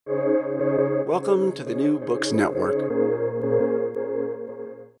Welcome to the New Books Network.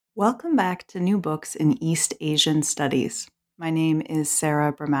 Welcome back to New Books in East Asian Studies. My name is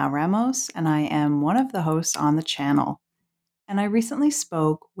Sarah Bramau Ramos, and I am one of the hosts on the channel. And I recently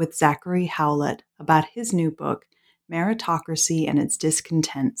spoke with Zachary Howlett about his new book, Meritocracy and Its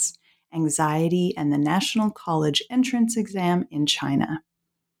Discontents: Anxiety and the National College Entrance Exam in China.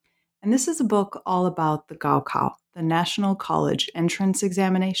 And this is a book all about the Gaokao, the National College Entrance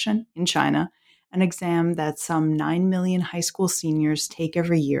Examination in China, an exam that some 9 million high school seniors take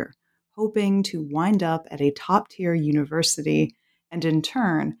every year, hoping to wind up at a top-tier university and in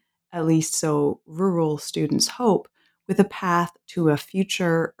turn, at least so rural students hope, with a path to a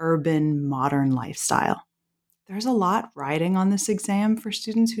future urban modern lifestyle. There's a lot riding on this exam for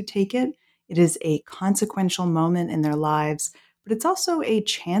students who take it. It is a consequential moment in their lives, but it's also a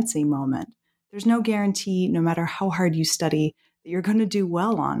chancy moment. There's no guarantee, no matter how hard you study, that you're going to do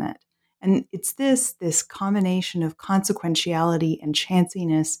well on it. And it's this combination of consequentiality and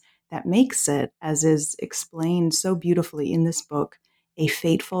chanciness that makes it, as is explained so beautifully in this book, a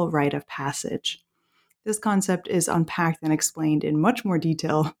fateful rite of passage. This concept is unpacked and explained in much more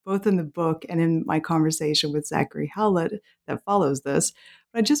detail, both in the book and in my conversation with Zachary Howlett that follows this.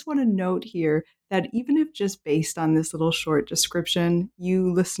 But I just want to note here that even if just based on this little short description,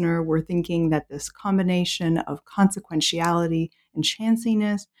 you, listener, were thinking that this combination of consequentiality and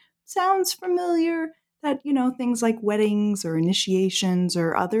chanciness sounds familiar, that, things like weddings or initiations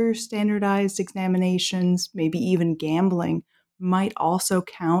or other standardized examinations, maybe even gambling, might also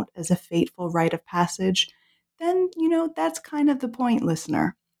count as a fateful rite of passage, then, that's kind of the point,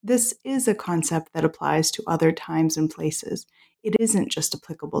 listener. This is a concept that applies to other times and places. It isn't just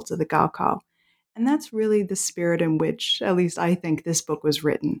applicable to the Gaokao. And that's really the spirit in which, at least I think, this book was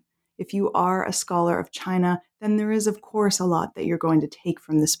written. If you are a scholar of China, then there is, of course, a lot that you're going to take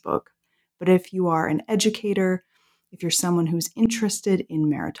from this book. But if you are an educator, if you're someone who's interested in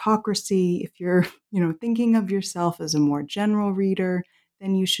meritocracy, if you're, thinking of yourself as a more general reader,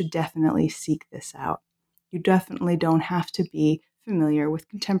 then you should definitely seek this out. You definitely don't have to be familiar with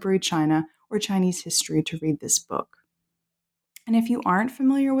contemporary China or Chinese history to read this book. And if you aren't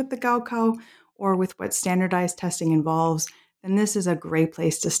familiar with the Gaokao or with what standardized testing involves, then this is a great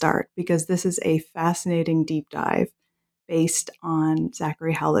place to start because this is a fascinating deep dive. Based on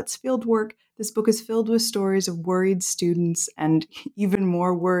Zachary Howlett's fieldwork, this book is filled with stories of worried students and even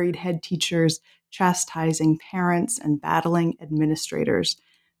more worried head teachers chastising parents and battling administrators.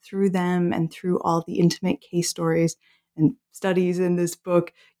 Through them and through all the intimate case stories and studies in this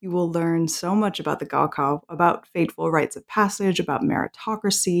book, you will learn so much about the Gaokao, about fateful rites of passage, about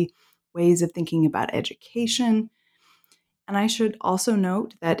meritocracy, ways of thinking about education. And I should also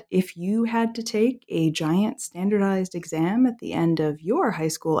note that if you had to take a giant standardized exam at the end of your high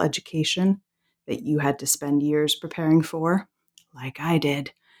school education that you had to spend years preparing for, like I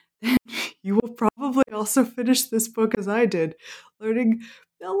did, then you will probably also finish this book as I did, learning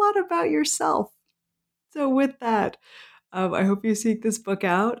a lot about yourself. So with that, I hope you seek this book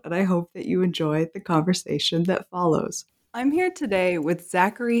out, and I hope that you enjoy the conversation that follows. I'm here today with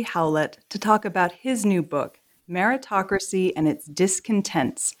Zachary Howlett to talk about his new book, Meritocracy and Its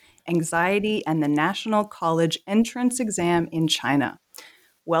Discontents: Anxiety and the National College Entrance Exam in China.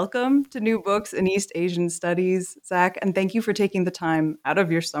 Welcome to New Books in East Asian Studies, Zach, and thank you for taking the time out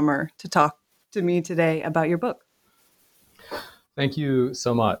of your summer to talk to me today about your book. Thank you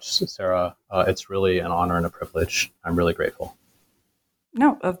so much, Sarah. It's really an honor and a privilege. I'm really grateful.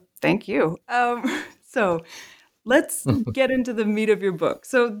 No, thank you. So let's get into the meat of your book.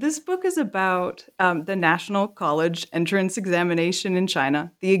 So this book is about the National College Entrance Examination in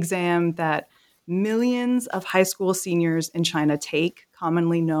China, the exam that millions of high school seniors in China take,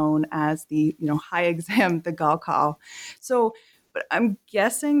 commonly known as the high exam, the Gaokao. So, but I'm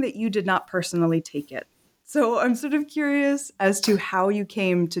guessing that you did not personally take it. So I'm sort of curious as to how you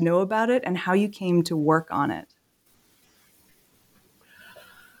came to know about it and how you came to work on it.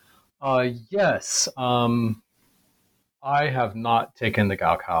 Yes. I have not taken the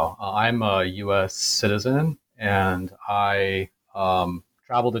Gaokao. I'm a U.S. citizen, and I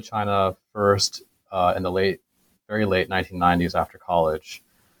traveled to China first in the very late 1990s after college,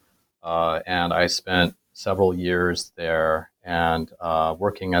 and I spent several years there and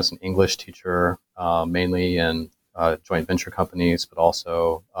working as an English teacher, mainly in joint venture companies, but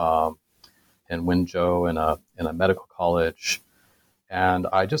also in Wenzhou in a medical college. And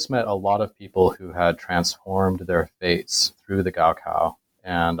I just met a lot of people who had transformed their fates through the Gaokao.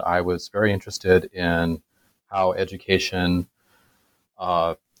 And I was very interested in how education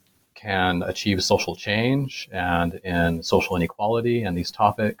can can achieve social change and in social inequality and these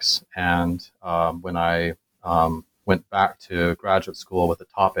topics. And when I went back to graduate school with a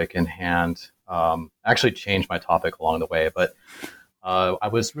topic in hand, actually changed my topic along the way, but I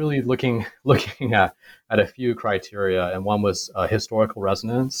was really looking at a few criteria, and one was historical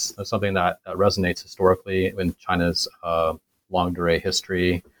resonance, something that resonates historically in China's longue durée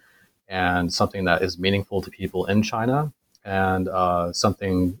history, and something that is meaningful to people in China, and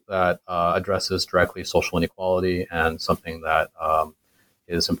something that addresses directly social inequality, and something that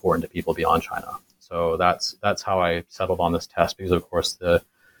is important to people beyond China. So that's how I settled on this test, because of course the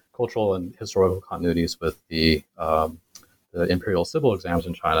cultural and historical continuities with the imperial civil exams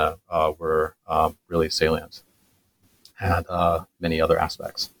in China were really salient, and many other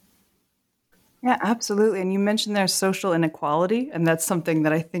aspects. Yeah, absolutely. And you mentioned there's social inequality, and that's something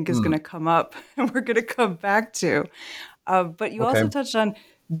that I think is going to come up and we're going to come back to. But you also Okay. touched on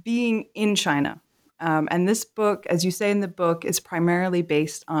being in China. And this book, as you say in the book, is primarily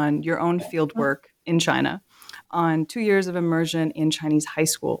based on your own field work in China, on 2 years of immersion in Chinese high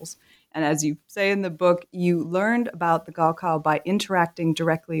schools. And as you say in the book, you learned about the Gaokao by interacting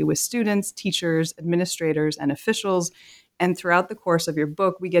directly with students, teachers, administrators, and officials. And throughout the course of your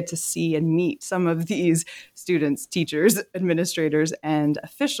book, we get to see and meet some of these students, teachers, administrators, and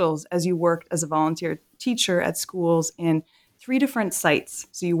officials as you worked as a volunteer teacher at schools in 3 different sites.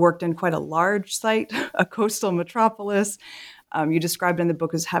 So you worked in quite a large site, a coastal metropolis. You described in the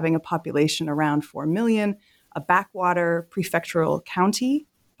book as having a population around 4 million, a backwater prefectural county,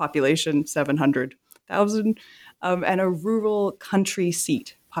 population 700,000, and a rural country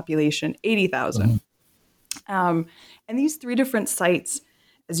seat, population 80,000. And these 3 different sites,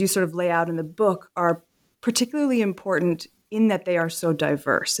 as you sort of lay out in the book, are particularly important in that they are so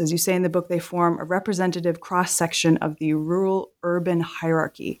diverse. As you say in the book, they form a representative cross-section of the rural-urban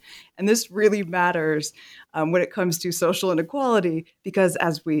hierarchy. And this really matters when it comes to social inequality, because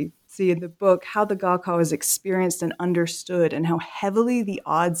as we see in the book, how the Gaokao is experienced and understood, and how heavily the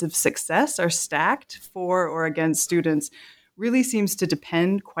odds of success are stacked for or against students really seems to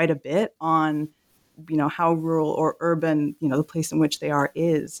depend quite a bit on how rural or urban, the place in which they are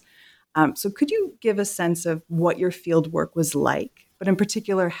is. So could you give a sense of what your field work was like, but in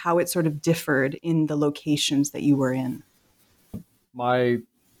particular, how it sort of differed in the locations that you were in? My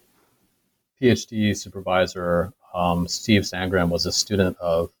PhD supervisor, Steve Sangram, was a student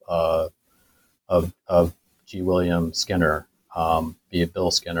of G. William Skinner,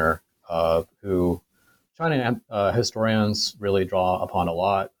 Bill Skinner, who China historians really draw upon a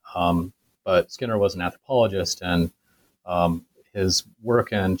lot. But Skinner was an anthropologist, and his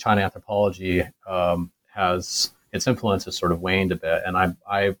work in China anthropology has its influence has sort of waned a bit. And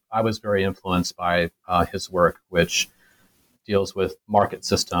I was very influenced by his work, which deals with market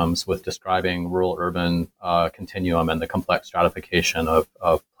systems, with describing rural-urban continuum and the complex stratification of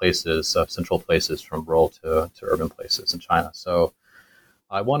places, of central places from rural to urban places in China. So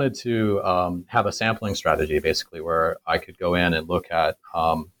I wanted to have a sampling strategy, basically, where I could go in and look at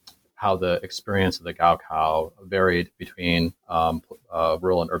how the experience of the Gaokao varied between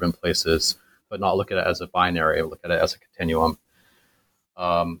rural and urban places, but not look at it as a binary, look at it as a continuum.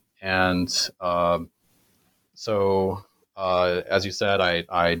 So, as you said,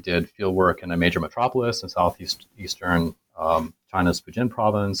 I did field work in a major metropolis in southeastern China's Fujian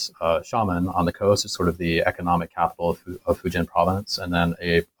province. Xiamen on the coast is sort of the economic capital of Fujian province, and then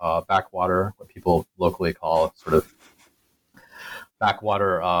a backwater, what people locally call sort of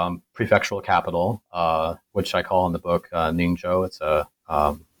backwater prefectural capital, which I call in the book Ningzhou. It's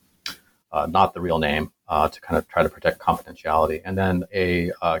not the real name to kind of try to protect confidentiality. And then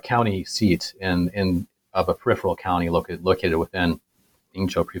a county seat of a peripheral county located within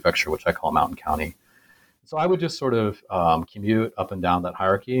Ningzhou Prefecture, which I call Mountain County. So I would just sort of commute up and down that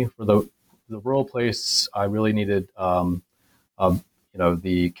hierarchy. For the rural place, I really needed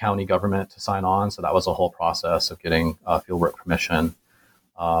the county government to sign on. So that was a whole process of getting fieldwork permission.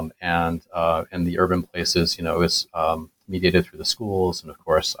 And in the urban places, it was mediated through the schools. And of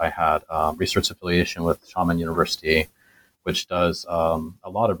course, I had research affiliation with Xiamen University, which does a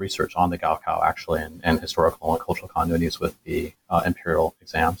lot of research on the Gaokao, actually, and historical and cultural continuities with the imperial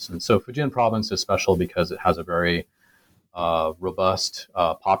exams. And so Fujian province is special because it has a very robust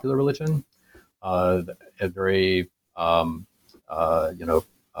popular religion, a very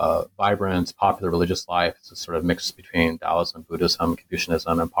vibrant, popular religious life. It's a sort of mix between Taoism, Buddhism,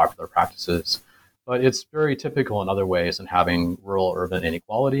 Confucianism, and popular practices. But it's very typical in other ways in having rural-urban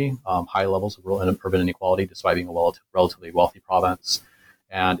inequality, high levels of rural and urban inequality, despite being a relatively wealthy province.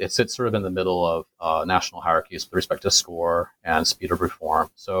 And it sits sort of in the middle of national hierarchies with respect to score and speed of reform.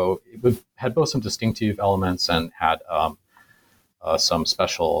 So had both some distinctive elements and had some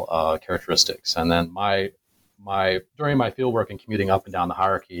special characteristics. And then during my fieldwork and commuting up and down the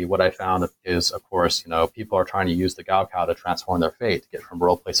hierarchy, what I found is, of course, people are trying to use the Gaokao to transform their fate, to get from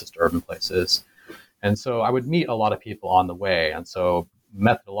rural places to urban places. And so I would meet a lot of people on the way. And so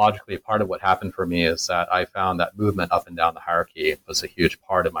methodologically, part of what happened for me is that I found that movement up and down the hierarchy was a huge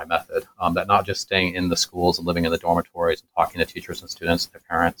part of my method, that not just staying in the schools and living in the dormitories and talking to teachers and students and their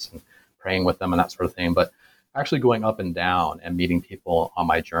parents and praying with them and that sort of thing, but actually going up and down and meeting people on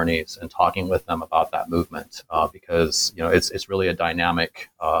my journeys and talking with them about that movement, because it's really a dynamic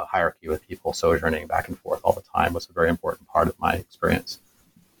hierarchy with people sojourning back and forth all the time was a very important part of my experience.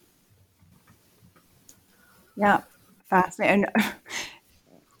 Yeah, fascinating. And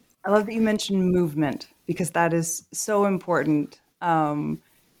I love that you mentioned movement, because that is so important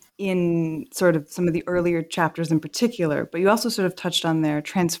in sort of some of the earlier chapters in particular. But you also sort of touched on there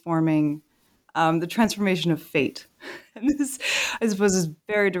the transformation of fate. And this, I suppose, is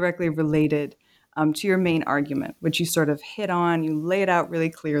very directly related to your main argument, which you sort of hit on. You lay it out really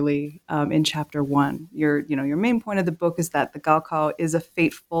clearly in chapter 1. Your main point of the book is that the Gaokao is a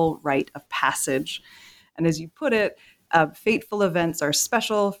fateful rite of passage. And as you put it, fateful events are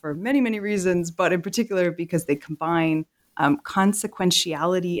special for many, many reasons, but in particular because they combine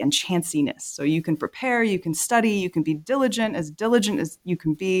consequentiality and chanciness. So you can prepare, you can study, you can be diligent as you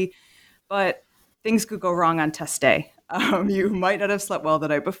can be, but things could go wrong on test day. You might not have slept well the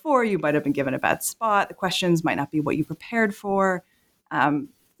night before. You might have been given a bad spot. The questions might not be what you prepared for.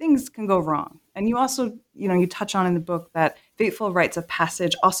 Things can go wrong. And you also, you touch on in the book that fateful rites of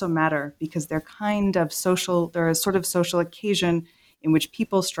passage also matter because they're they're a sort of social occasion in which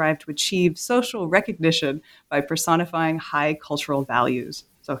people strive to achieve social recognition by personifying high cultural values.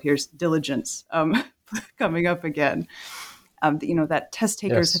 So here's diligence coming up again. That test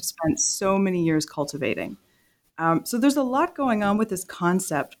takers have spent so many years cultivating. So there's a lot going on with this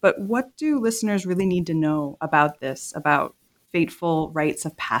concept, but what do listeners really need to know about fateful rites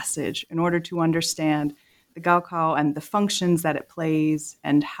of passage in order to understand the Gaokao and the functions that it plays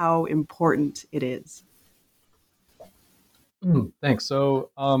and how important it is? Thanks.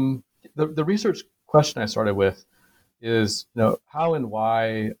 So the research question I started with is, how and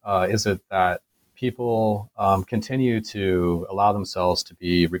why is it that people continue to allow themselves to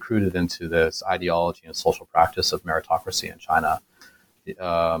be recruited into this ideology and social practice of meritocracy in China,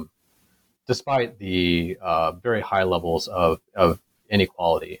 despite the very high levels of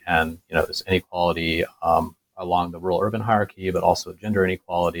inequality and this inequality along the rural-urban hierarchy, but also gender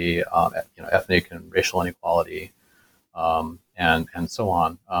inequality, ethnic and racial inequality, and so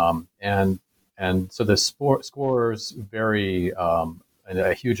on. And so the scores vary in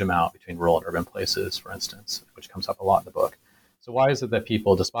a huge amount between rural and urban places, for instance, which comes up a lot in the book. So why is it that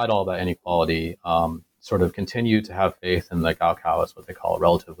people, despite all that inequality, sort of continue to have faith in the Gaokao as what they call a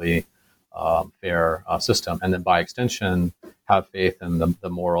relatively fair system, and then by extension have faith in the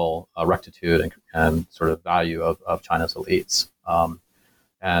moral rectitude and sort of value of China's elites,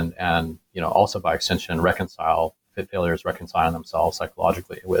 and also by extension failures reconciling themselves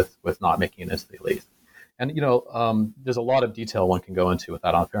psychologically with not making it into the elite. And there's a lot of detail one can go into with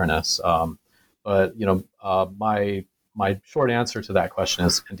that unfairness, but my short answer to that question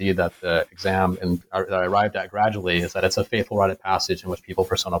is indeed that the exam that I arrived at gradually is that it's a faithful rite of passage in which people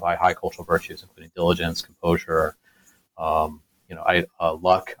personify high cultural virtues, including diligence, composure,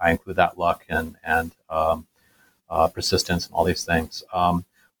 luck. I include that luck and persistence and all these things.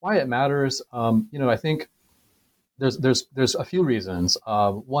 Why it matters, I think there's a few reasons.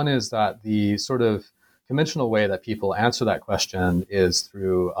 One is that the sort of conventional way that people answer that question is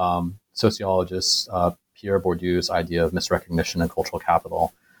through sociologists Pierre Bourdieu's idea of misrecognition and cultural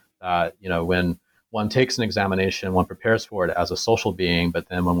capital. That when one takes an examination, one prepares for it as a social being, but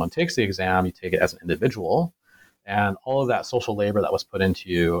then when one takes the exam, you take it as an individual, and all of that social labor that was put into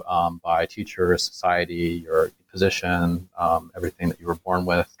you by teachers, society, your position, everything that you were born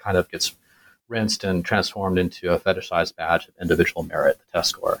with, kind of gets rinsed and transformed into a fetishized badge of individual merit, the test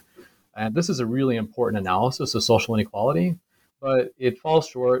score. And this is a really important analysis of social inequality, but it falls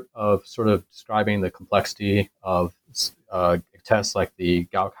short of sort of describing the complexity of tests like the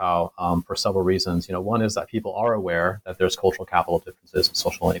Gaokao for several reasons. One is that people are aware that there's cultural capital differences and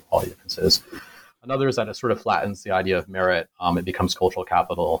social inequality differences. Another is that it sort of flattens the idea of merit. It becomes cultural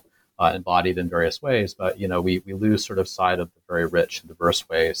capital embodied in various ways, but we lose sort of sight of the very rich and diverse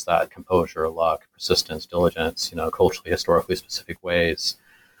ways that composure, luck, persistence, diligence, culturally, historically specific ways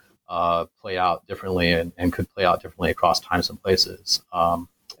play out differently and could play out differently across times and places.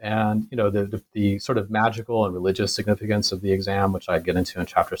 And the sort of magical and religious significance of the exam, which I get into in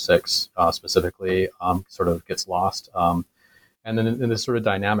chapter 6 specifically, sort of gets lost. And then in this sort of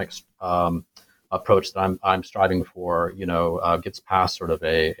dynamic approach that I'm striving for, gets past sort of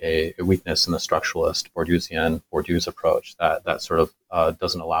a weakness in the structuralist Bourdieu's approach that sort of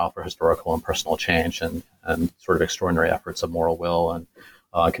doesn't allow for historical and personal change and sort of extraordinary efforts of moral will and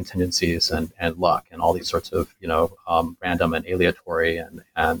contingencies and luck and all these sorts of random and aleatory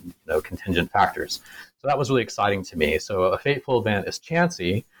and contingent factors. So that was really exciting to me. So a fateful event is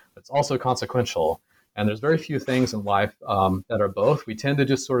chancy, but it's also consequential. And there's very few things in life that are both. We tend to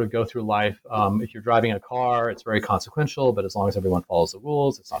just sort of go through life. If you're driving a car, it's very consequential, but as long as everyone follows the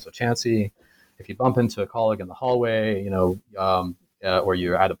rules, it's not so chancy. If you bump into a colleague in the hallway, or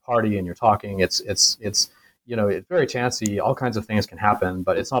you're at a party and you're talking, it's very chancy. All kinds of things can happen,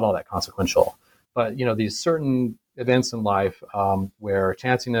 but it's not all that consequential. But these certain events in life where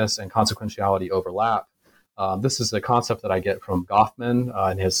chanciness and consequentiality overlap. This is a concept that I get from Goffman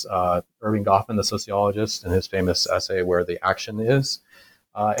and his Irving Goffman, the sociologist, in his famous essay "Where the Action Is."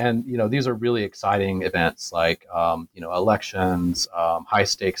 And these are really exciting events like elections, high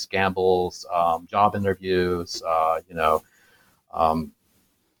stakes gambles, job interviews,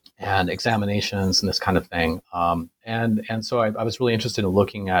 and examinations and this kind of thing. And so I was really interested in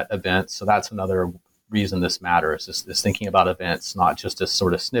looking at events. So that's another reason this matters, is thinking about events, not just as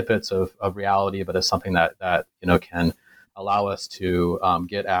sort of snippets of reality, but as something that can allow us to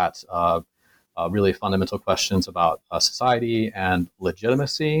get at really fundamental questions about society and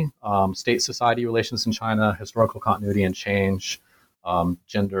legitimacy, state-society relations in China, historical continuity and change,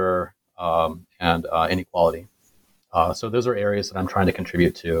 gender, and inequality. So those are areas that I'm trying to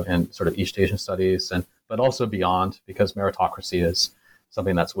contribute to in sort of East Asian studies, but also beyond, because meritocracy is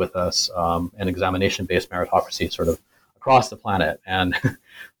something that's with us, an examination-based meritocracy sort of across the planet. And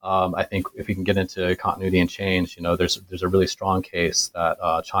I think if we can get into continuity and change, there's a really strong case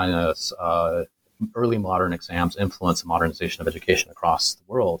that China's early modern exams influence the modernization of education across the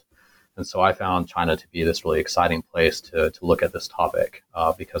world. And so I found China to be this really exciting place to look at this topic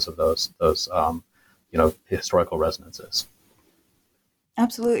because of those historical resonances.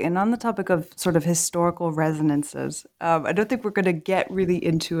 Absolutely. And on the topic of sort of historical resonances, I don't think we're going to get really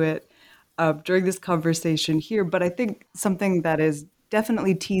into it during this conversation here, but I think something that is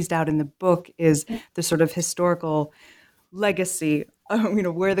definitely teased out in the book is the sort of historical legacy,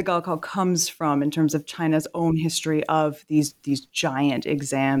 where the Gaokao comes from in terms of China's own history of these giant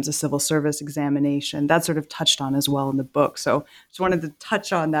exams, a civil service examination. That's sort of touched on as well in the book. So just wanted to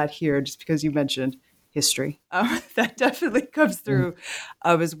touch on that here, just because you mentioned history. That definitely comes through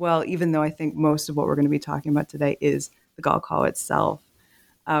as well, even though I think most of what we're going to be talking about today is the Gaokao itself.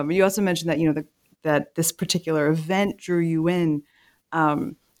 You also mentioned that, that this particular event drew you in.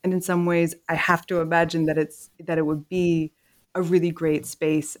 And in some ways, I have to imagine that it would be a really great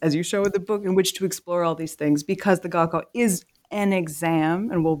space, as you show in the book, in which to explore all these things, because the Gaokao is an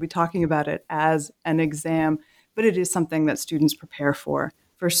exam, and we'll be talking about it as an exam, but it is something that students prepare for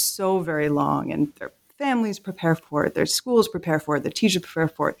so very long, and their families prepare for it, their schools prepare for it, their teachers prepare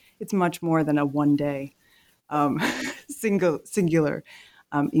for it. It's much more than a one-day singular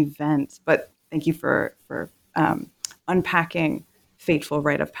event. But thank you for unpacking fateful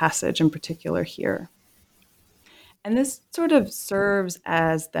rite of passage in particular here. And this sort of serves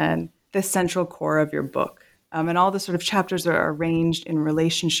as then the central core of your book. And all the sort of chapters are arranged in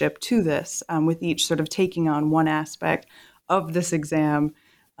relationship to this, with each sort of taking on one aspect of this exam,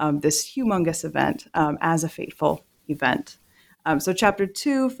 this humongous event, as a fateful event. So chapter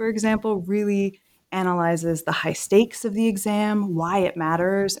 2, for example, really analyzes the high stakes of the exam, why it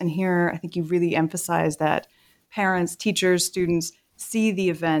matters. And here, I think you really emphasize that parents, teachers, students see the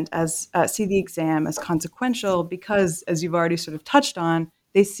exam as consequential because, as you've already sort of touched on,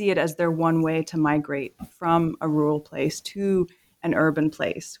 they see it as their one way to migrate from a rural place to an urban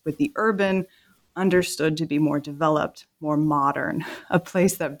place, with the urban understood to be more developed, more modern, a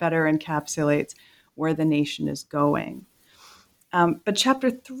place that better encapsulates where the nation is going. But chapter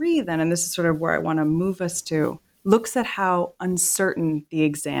 3 then, and this is sort of where I want to move us to, looks at how uncertain the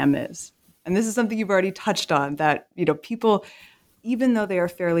exam is. And this is something you've already touched on, that people, even though they are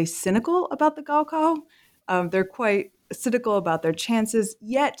fairly cynical about the Gaokao, they're quite cynical about their chances,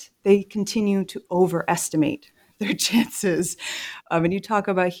 yet they continue to overestimate their chances. And you talk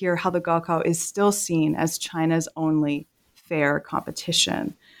about here how the Gaokao is still seen as China's only fair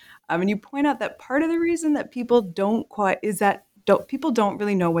competition. And you point out that part of the reason that people people don't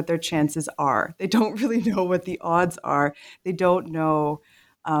really know what their chances are. They don't really know what the odds are. They don't know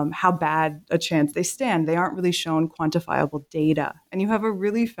how bad a chance they stand. They aren't really shown quantifiable data. And you have a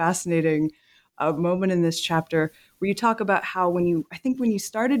really fascinating moment in this chapter where you talk about how when you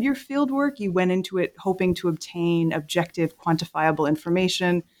started your field work, you went into it hoping to obtain objective, quantifiable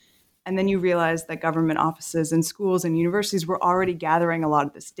information. And then you realize that government offices and schools and universities were already gathering a lot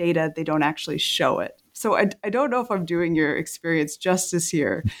of this data. They don't actually show it. So I don't know if I'm doing your experience justice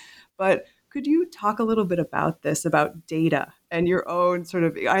here, but could you talk a little bit about this, about data and your own sort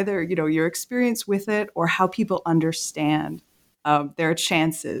of either, your experience with it or how people understand their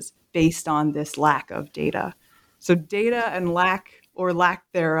chances based on this lack of data? So data and lack or lack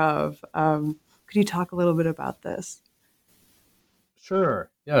thereof. Could you talk a little bit about this? Sure.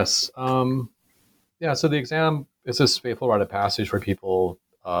 Yes. Yeah. So the exam is this fateful rite of passage where people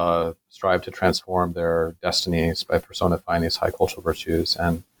strive to transform their destinies by personifying these high cultural virtues,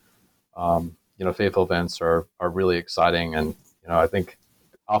 and fateful events are really exciting. And I think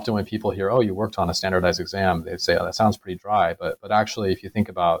often when people hear, "Oh, you worked on a standardized exam," they say, "Oh, that sounds pretty dry." But actually, if you think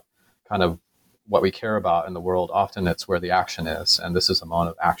about kind of what we care about in the world, often it's where the action is, and this is a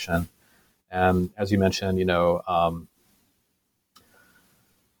moment of action. And as you mentioned,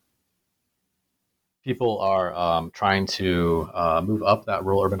 people are trying to move up that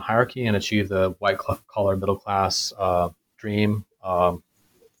rural-urban hierarchy and achieve the white-collar middle-class dream,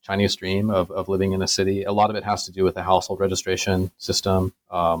 Chinese dream of living in a city. A lot of it has to do with the household registration system,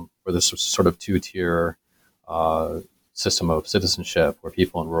 where there's sort of two-tier system of citizenship, where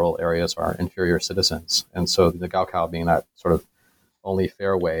people in rural areas are inferior citizens. And so the Gaokao being that sort of only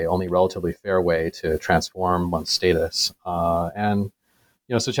relatively fair way to transform one's status.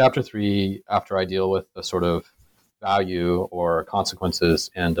 So chapter 3, after I deal with the sort of value or consequences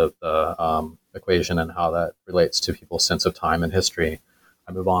end of the equation and how that relates to people's sense of time and history,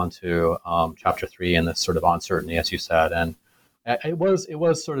 I move on to chapter 3 and this sort of uncertainty, as you said. And it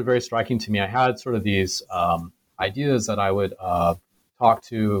was sort of very striking to me. I had sort of these ideas that I would talk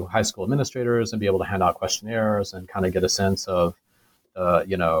to high school administrators and be able to hand out questionnaires and kind of get a sense of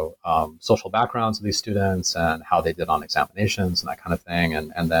social backgrounds of these students and how they did on examinations and that kind of thing.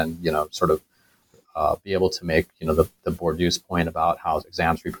 And then, sort of be able to make, the Bourdieu's point about how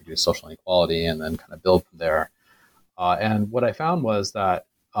exams reproduce social inequality and then kind of build from there. And what I found was that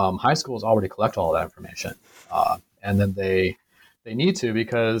high schools already collect all that information. And then they need to,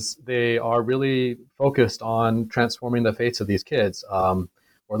 because they are really focused on transforming the fates of these kids, or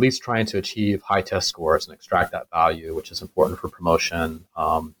at least trying to achieve high test scores and extract that value, which is important for promotion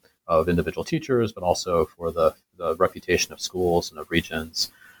of individual teachers, but also for the reputation of schools and of regions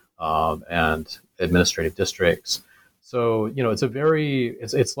and administrative districts. So,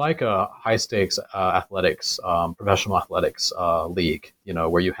 it's like a high stakes athletics, professional athletics league,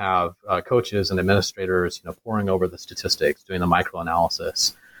 where you have coaches and administrators, poring over the statistics, doing the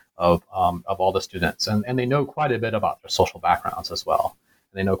microanalysis of all the students. And they know quite a bit about their social backgrounds as well.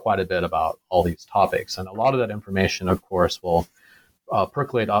 And they know quite a bit about all these topics. And a lot of that information, of course, will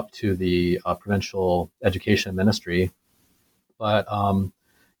percolate up to the provincial education ministry. But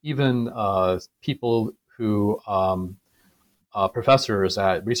even people who, professors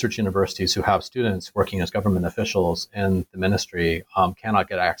at research universities who have students working as government officials in the ministry cannot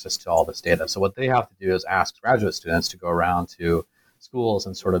get access to all this data. So what they have to do is ask graduate students to go around to schools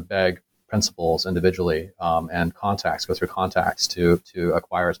and sort of beg principals individually and go through contacts to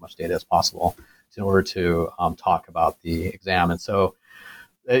acquire as much data as possible in order to talk about the exam. And so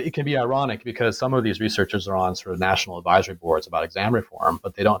it can be ironic because some of these researchers are on sort of national advisory boards about exam reform,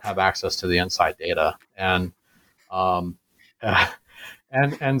 but they don't have access to the inside data. And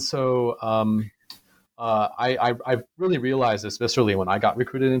so I really realized this viscerally when I got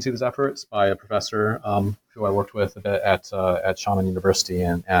recruited into these efforts by a professor who I worked with a bit at Xiamen University,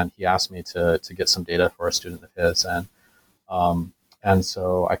 and he asked me to get some data for a student of his, and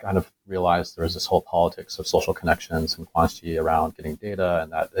so I kind of realized there was this whole politics of social connections and quantity around getting data,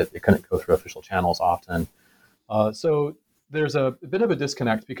 and that it couldn't go through official channels often. So there's a bit of a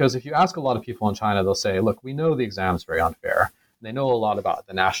disconnect, because if you ask a lot of people in China, they'll say, look, we know the exam is very unfair. And they know a lot about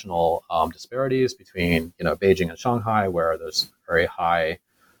the national disparities between, Beijing and Shanghai, where there's very high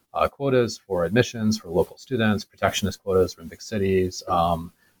quotas for admissions for local students, protectionist quotas from big cities.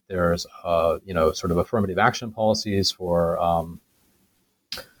 There's, sort of affirmative action policies for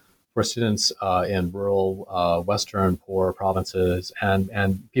students in rural, Western poor provinces,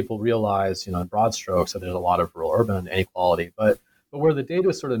 and people realize, in broad strokes, that there's a lot of rural-urban inequality. But where the data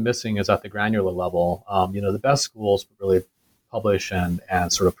is sort of missing is at the granular level. The best schools really publish and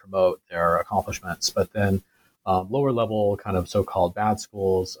sort of promote their accomplishments, but then lower level kind of so-called bad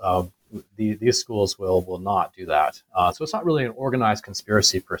schools these schools will not do that. So it's not really an organized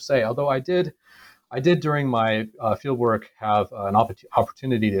conspiracy per se. Although I did during my fieldwork have an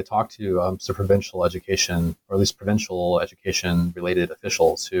opportunity to talk to some provincial education, or at least provincial education related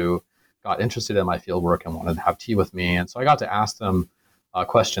officials who got interested in my fieldwork and wanted to have tea with me. And so I got to ask them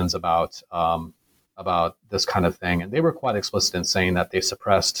questions about this kind of thing. And they were quite explicit in saying that they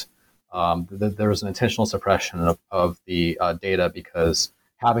suppressed, there was an intentional suppression of the data because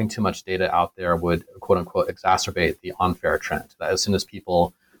having too much data out there would, quote unquote, exacerbate the unfair trend. That as soon as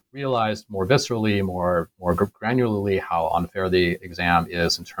people realized more viscerally, more granularly how unfair the exam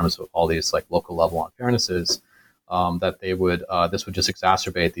is in terms of all these like local level unfairnesses, that they would this would just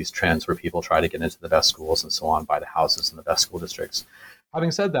exacerbate these trends where people try to get into the best schools and so on, buy the houses in the best school districts.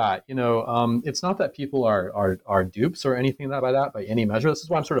 Having said that, it's not that people are dupes or anything by that by any measure. This is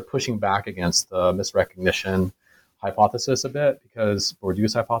why I'm sort of pushing back against the misrecognition hypothesis a bit, or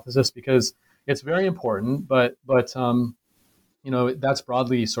Deuce hypothesis, because it's very important, but that's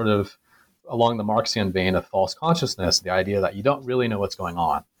broadly sort of along the Marxian vein of false consciousness, the idea that you don't really know what's going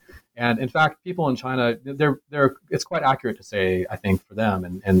on. And in fact, people in China, it's quite accurate to say, I think, for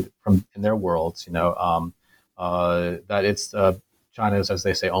them and from in their worlds, that it's China's, as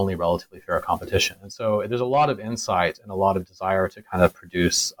they say, only relatively fair competition. And so there's a lot of insight and a lot of desire to kind of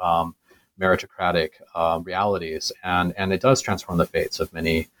produce meritocratic realities, and it does transform the fates of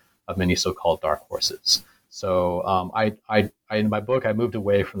many so-called dark horses. So I in my book I moved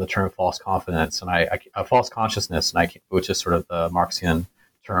away from the term false confidence and false consciousness, which is sort of the Marxian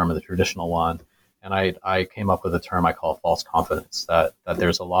term or the traditional one, and I came up with a term I call false confidence. That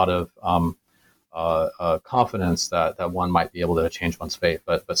there's a lot of confidence that one might be able to change one's fate,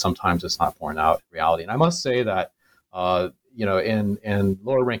 but sometimes it's not borne out in reality. And I must say that in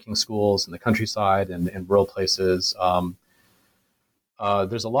lower ranking schools in the countryside and in rural places,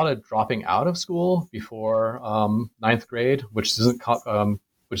 there's a lot of dropping out of school before ninth grade, which is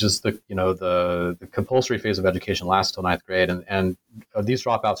the compulsory phase of education lasts till ninth grade, and these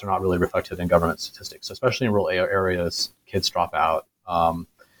dropouts are not really reflected in government statistics, especially in rural areas. Kids drop out.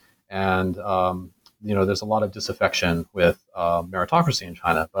 There's a lot of disaffection with meritocracy in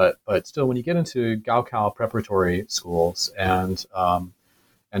China, but still, when you get into Gaokao preparatory schools, and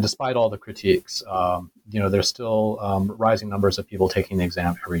despite all the critiques, there's still rising numbers of people taking the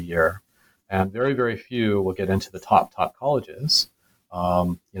exam every year, and very, very few will get into the top colleges.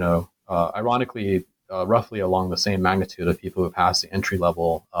 Ironically, roughly along the same magnitude of people who pass the entry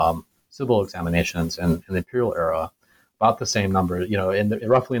level civil examinations in the imperial era. About the same number,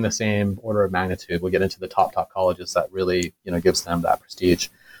 roughly in the same order of magnitude, we'll get into the top colleges that really, gives them that prestige.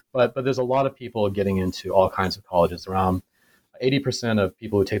 But there's a lot of people getting into all kinds of colleges. Around 80% of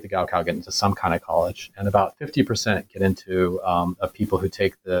people who take the Gaokao get into some kind of college, and about 50% get into of people who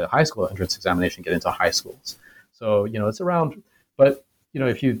take the high school entrance examination get into high schools. So it's around, but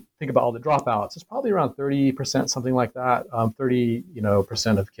if you think about all the dropouts, it's probably around 30%, something like that.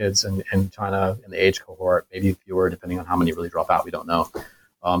 30% of kids in China in the age cohort, maybe fewer depending on how many really drop out. We don't know.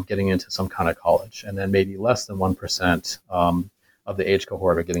 Getting into some kind of college, and then maybe less than 1% of the age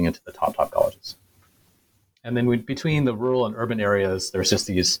cohort are getting into the top colleges. And then between the rural and urban areas, there's just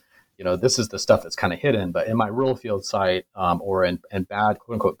these, this is the stuff that's kind of hidden. But in my rural field site, or in bad,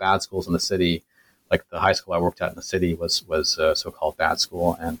 quote unquote, bad schools in the city, like the high school I worked at in the city was a so-called bad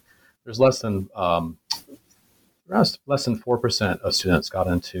school, and there's less than 4% of students got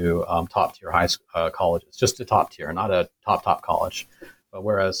into top tier colleges, just a top tier, not a top college. But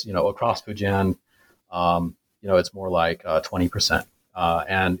whereas across Fujian, it's more like 20%.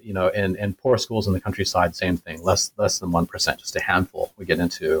 And in poor schools in the countryside, same thing, less than 1%, just a handful would get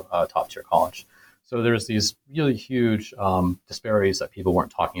into top tier college. So there's these really huge disparities that people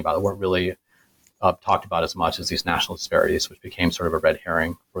weren't talking about, that weren't really talked about as much as these national disparities, which became sort of a red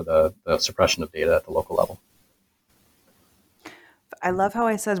herring for the suppression of data at the local level. I love how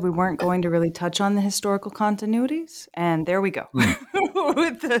I said we weren't going to really touch on the historical continuities, and there we go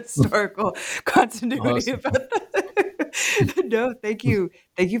with the historical continuity about that. No, thank you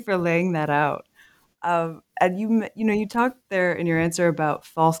for laying that out. And you talked there in your answer about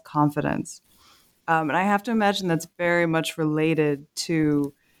false confidence, and I have to imagine that's very much related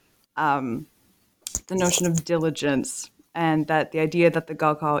to the notion of diligence, and that the idea that the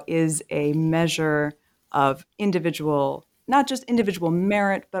Gaokao is a measure of individual, not just individual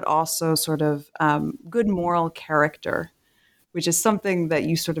merit, but also sort of good moral character, which is something that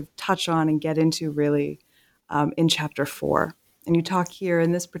you sort of touch on and get into really in chapter 4. And you talk here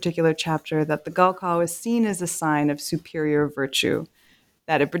in this particular chapter that the Gaokao is seen as a sign of superior virtue,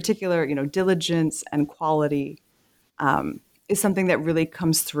 that in particular, diligence and quality is something that really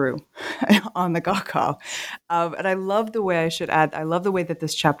comes through on the Gaokao. And I love the way, I love the way that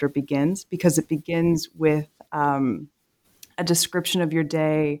this chapter begins, because it begins with a description of your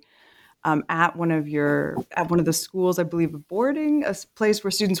day at one of the schools, I believe, of boarding, place where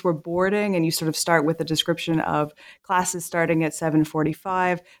students were boarding, and you sort of start with a description of classes starting at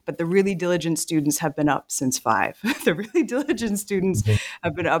 7:45, but the really diligent students have been up since 5. The really diligent students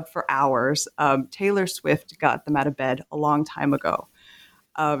have been up for hours. Taylor Swift got them out of bed a long time ago,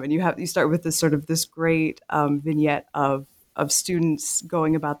 and you start with this great vignette of students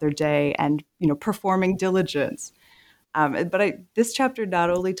going about their day and performing diligence. But this chapter not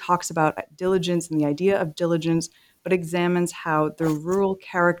only talks about diligence and the idea of diligence, but examines how the rural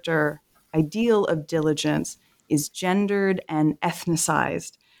character ideal of diligence is gendered and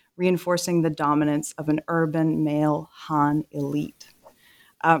ethnicized, reinforcing the dominance of an urban male Han elite.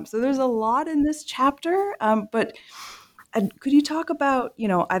 So there's a lot in this chapter, but could you talk about,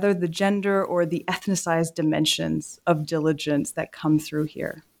 either the gender or the ethnicized dimensions of diligence that come through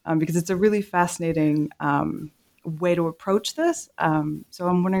here? Because it's a really fascinating way to approach this. So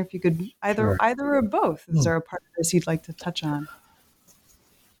I'm wondering if you could Sure. either or both. Is there a part of this you'd like to touch on?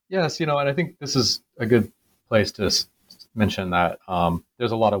 Yes, and I think this is a good place to mention that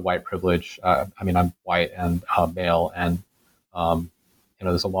there's a lot of white privilege. I'm white and male, and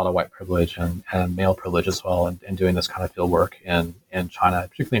there's a lot of white privilege and male privilege as well in doing this kind of field work in China,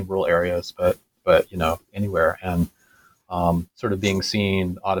 particularly in rural areas, but anywhere, and sort of being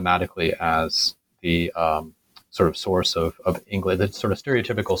seen automatically as the sort of source of English, the sort of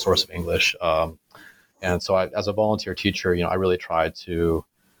stereotypical source of English. And so as a volunteer teacher, I really tried to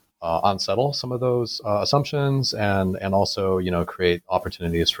unsettle some of those assumptions and also, create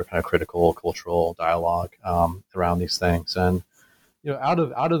opportunities for kind of critical cultural dialogue around these things. And, out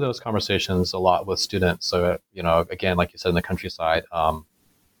of those conversations a lot with students. So, again, like you said, in the countryside,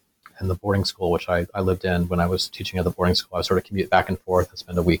 in the boarding school, which I lived in when I was teaching at the boarding school, I sort of commute back and forth and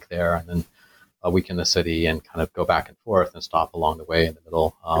spend a week there and then a week in the city and kind of go back and forth and stop along the way in the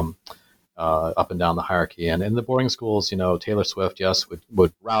middle, up and down the hierarchy. And in the boarding schools, Taylor Swift, yes,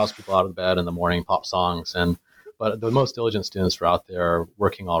 would rouse people out of bed in the morning, pop songs. But the most diligent students were out there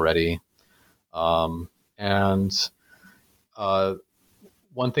working already. And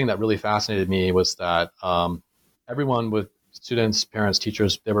one thing that really fascinated me was that everyone, with students, parents,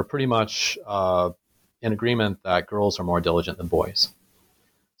 teachers, they were pretty much in agreement that girls are more diligent than boys.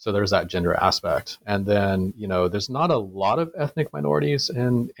 So there's that gender aspect. And then, there's not a lot of ethnic minorities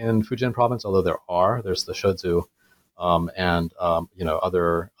in Fujian province, although there's the Shouzu and,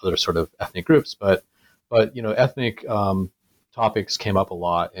 other sort of ethnic groups. But ethnic topics came up a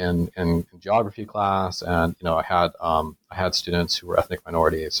lot in geography class. And, I had students who were ethnic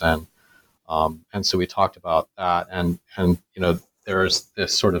minorities, and so we talked about that. And there's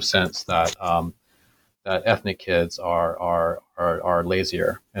this sort of sense that, that ethnic kids are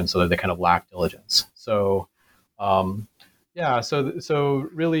lazier, and so they kind of lack diligence. So, so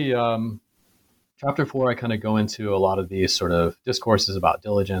really, chapter 4, I kind of go into a lot of these sort of discourses about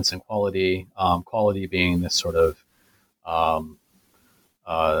diligence and quality. Quality being this sort of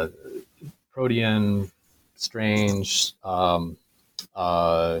protean, strange, sort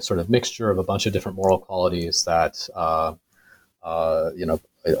of mixture of a bunch of different moral qualities that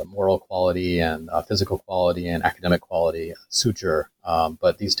moral quality and physical quality and academic quality, suture.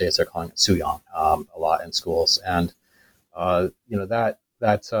 But these days they're calling it suyang a lot in schools. And,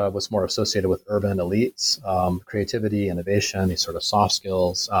 that was more associated with urban elites, creativity, innovation, these sort of soft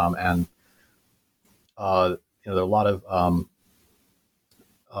skills. And there are a lot of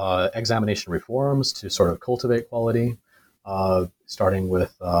examination reforms to sort of cultivate quality, starting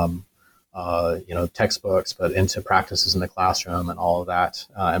with textbooks, but into practices in the classroom and all of that,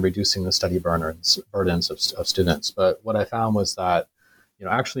 and reducing the study burdens of students. But what I found was that,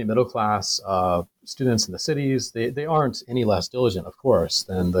 actually middle class students in the cities, they aren't any less diligent, of course,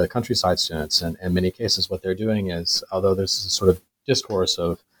 than the countryside students. And in many cases, what they're doing is, although there's this sort of discourse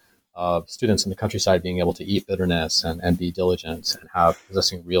of students in the countryside being able to eat bitterness and be diligent and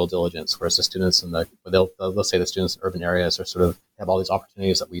possessing real diligence, whereas the students they'll say the students in urban areas are sort of have all these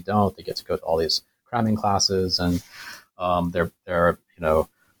opportunities that we don't. They get to go to all these cramming classes, and they're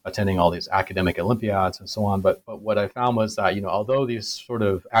attending all these academic Olympiads and so on. But what I found was that, although these sort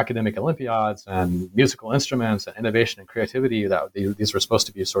of academic Olympiads and musical instruments and innovation and creativity, that these were supposed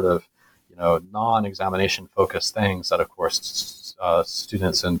to be sort of, non-examination focused things that, of course,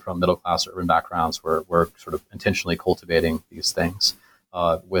 students from middle class or urban backgrounds were sort of intentionally cultivating these things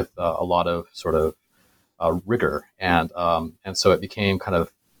with a lot of sort of rigor. And so it became kind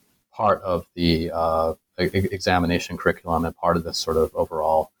of part of the examination curriculum and part of this sort of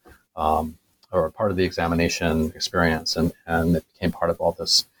overall, or part of the examination experience, and it became part of all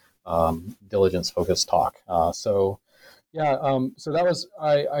this diligence-focused talk. So that was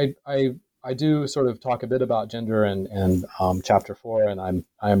I do sort of talk a bit about gender and chapter 4, and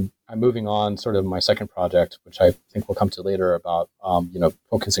I'm moving on sort of my second project, which I think we'll come to later, about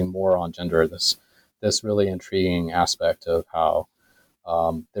focusing more on gender. This really intriguing aspect of how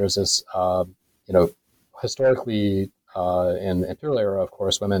there's this historically in the imperial era, of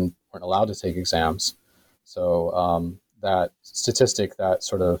course, women weren't allowed to take exams, so that statistic, that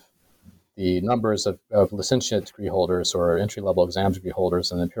sort of the numbers of licentiate degree holders or entry-level exam degree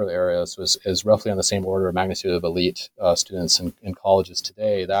holders in the imperial areas is roughly on the same order of magnitude of elite students in colleges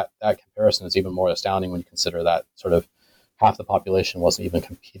today. That comparison is even more astounding when you consider that sort of half the population wasn't even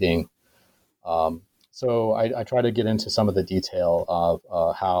competing. So I try to get into some of the detail of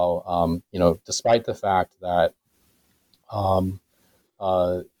how, despite the fact that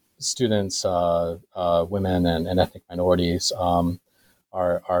students, women and ethnic minorities are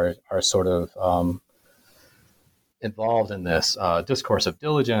sort of involved in this discourse of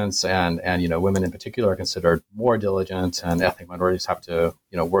diligence, and women in particular are considered more diligent, and ethnic minorities have to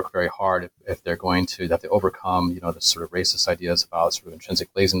work very hard if they're going to have to overcome the sort of racist ideas about sort of intrinsic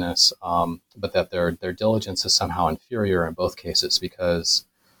laziness, but that their diligence is somehow inferior in both cases, because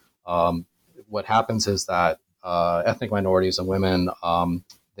what happens is that ethnic minorities and women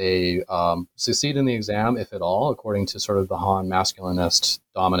they succeed in the exam, if at all, according to sort of the Han masculinist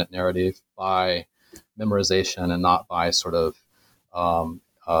dominant narrative, by memorization and not by sort of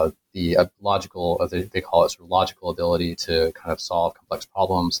the logical, they call it sort of logical ability to kind of solve complex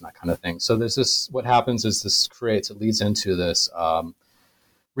problems and that kind of thing. So there's this, what happens is it leads into this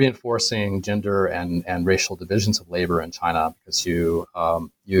reinforcing gender and racial divisions of labor in China, because you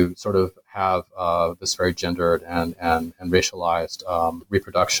sort of have this very gendered and racialized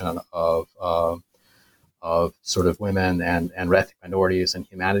reproduction of sort of women and ethnic minorities in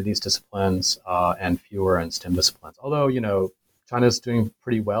humanities disciplines and fewer in STEM disciplines. Although China's doing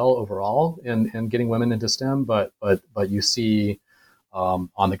pretty well overall in getting women into STEM, but you see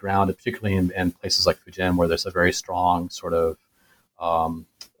on the ground, particularly in places like Fujian, where there's a very strong sort of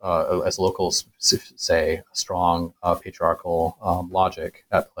as locals say, a strong patriarchal logic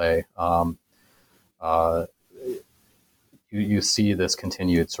at play. You see this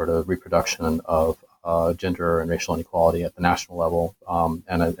continued sort of reproduction of gender and racial inequality at the national level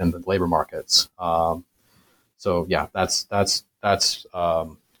and in the labor markets. So yeah, that's a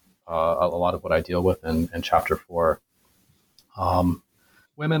lot of what I deal with in chapter 4.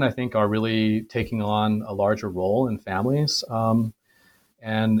 Women, I think, are really taking on a larger role in families.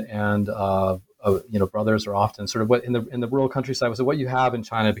 Brothers are often sort of what in the rural countryside. So what you have in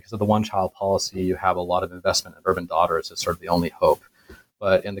China, because of the one-child policy, you have a lot of investment in urban daughters as sort of the only hope.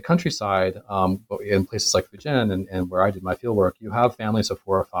 But in the countryside, in places like Fujian and where I did my fieldwork, you have families of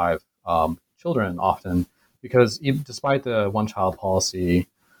 4 or 5 children often, because despite the one-child policy,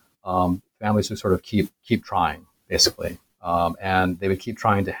 families would sort of keep trying, basically. And they would keep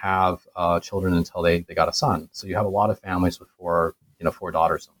trying to have children until they got a son. So you have a lot of families with 4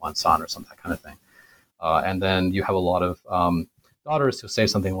 daughters and 1 son, or some that kind of thing. And then you have a lot of daughters who say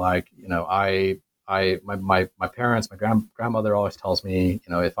something like, my parents, my grandmother always tells me,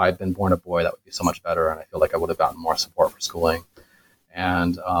 if I'd been born a boy, that would be so much better, and I feel like I would have gotten more support for schooling.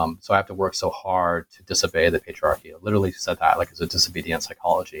 And so I have to work so hard to disobey the patriarchy. I literally said that like as a disobedient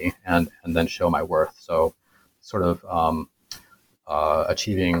psychology, and then show my worth. So sort of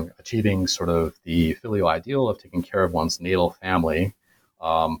achieving sort of the filial ideal of taking care of one's natal family,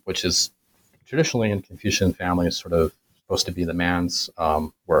 which is traditionally in Confucian families sort of supposed to be the man's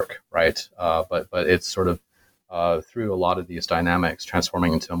work, right? But it's sort of through a lot of these dynamics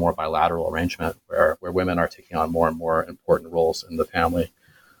transforming into a more bilateral arrangement where women are taking on more and more important roles in the family.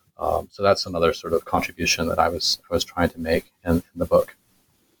 So that's another sort of contribution that I was trying to make in the book.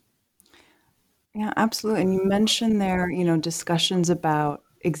 Yeah, absolutely. And you mentioned there, discussions about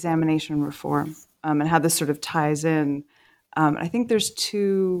examination reform and how this sort of ties in. I think there's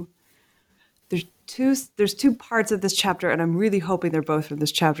two parts of this chapter, and I'm really hoping they're both from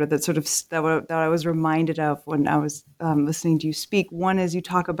this chapter that sort of that I was reminded of when I was listening to you speak. One is you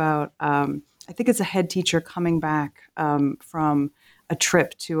talk about, I think it's a head teacher coming back from a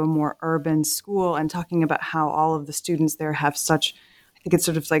trip to a more urban school and talking about how all of the students there have such, I think it's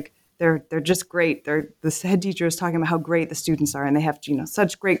sort of like, they're just great. This head teacher is talking about how great the students are, and they have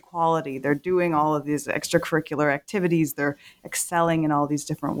such great quality. They're doing all of these extracurricular activities. They're excelling in all these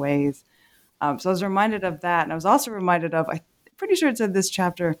different ways. So I was reminded of that, and I was also reminded of, I'm pretty sure it said this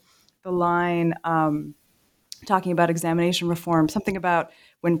chapter, the line, talking about examination reform, something about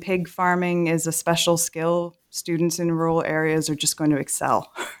when pig farming is a special skill, students in rural areas are just going to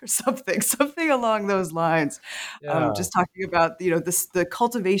excel, or something along those lines. Yeah. Just talking about the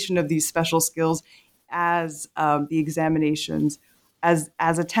cultivation of these special skills as the examinations, as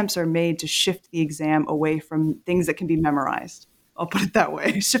attempts are made to shift the exam away from things that can be memorized. I'll put it that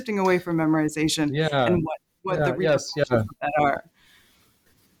way, shifting away from memorization Yeah. and what the Yeah. Yes. repercussions Yeah. of that are.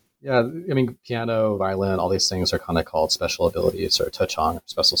 Yeah. I mean, piano, violin, all these things are kind of called special abilities or touch on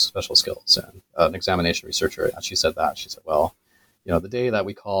special skills. And an examination researcher actually said that. She said, well, the day that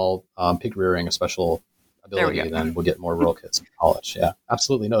we call pig rearing a special There we go. ability, then we'll get more rural kids in college. Yeah,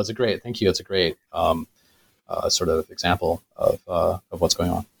 absolutely. No, thank you. It's a great sort of example of what's going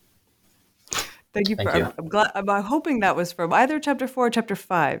on. Thank you Thank for. you. I'm glad. I'm hoping that was from either chapter 4 or chapter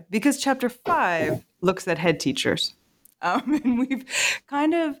 5, because chapter 5 looks at head teachers, and we've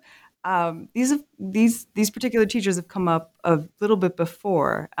kind of these particular teachers have come up a little bit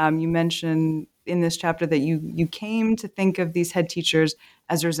before. You mentioned in this chapter that you came to think of these head teachers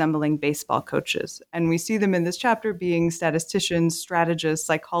as resembling baseball coaches, and we see them in this chapter being statisticians, strategists,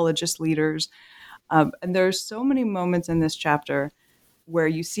 psychologists, leaders, and there are so many moments in this chapter where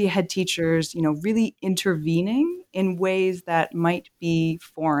you see head teachers, really intervening in ways that might be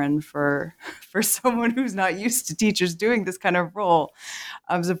foreign for for someone who's not used to teachers doing this kind of role.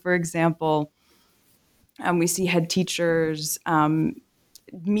 So, for example, we see head teachers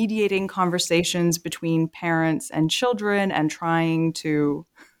mediating conversations between parents and children and trying to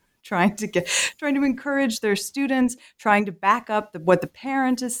encourage their students, trying to back up what the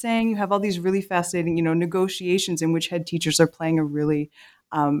parent is saying. You have all these really fascinating, negotiations in which head teachers are playing a really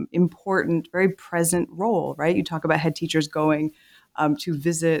important, very present role, right? You talk about head teachers going to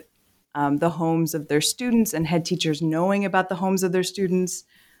visit the homes of their students and head teachers knowing about the homes of their students.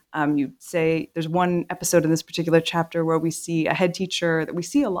 You say there's one episode in this particular chapter where we see a head teacher that we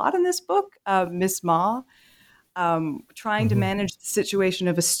see a lot in this book, Miss Ma, trying to Mm-hmm. manage the situation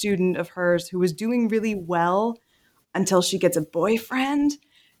of a student of hers who was doing really well until she gets a boyfriend.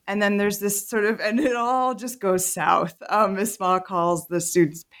 And then there's this and it all just goes south. Miss Ma calls the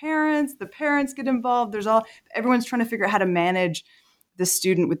students' parents, the parents get involved. Everyone's trying to figure out how to manage the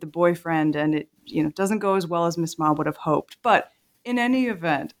student with the boyfriend, and it doesn't go as well as Miss Ma would have hoped. But in any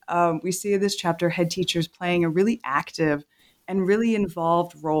event, we see in this chapter head teachers playing a really active and really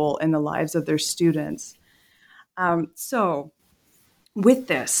involved role in the lives of their students. So, with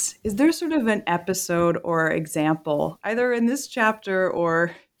this, is there sort of an episode or example, either in this chapter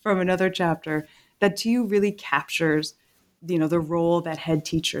or from another chapter, that to you really captures, the role that head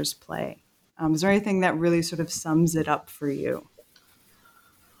teachers play? Is there anything that really sort of sums it up for you?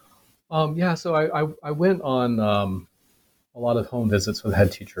 Yeah, so I went on a lot of home visits with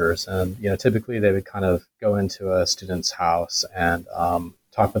head teachers, and typically they would kind of go into a student's house and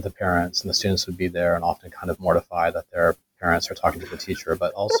talk with the parents, and the students would be there and often kind of mortified that their parents are talking to the teacher.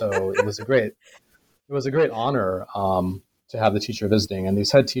 But also, it was a great honor to have the teacher visiting, and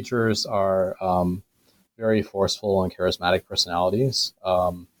these head teachers are very forceful and charismatic personalities,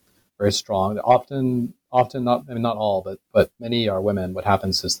 very strong. Often not, I mean, not all, but many are women. What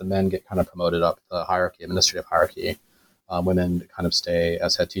happens is the men get kind of promoted up the hierarchy, administrative hierarchy. Women kind of stay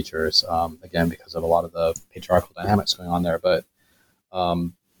as head teachers, again, because of a lot of the patriarchal dynamics going on there. But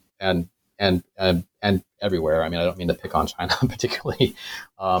um, and and everywhere. I mean, I don't mean to pick on China particularly,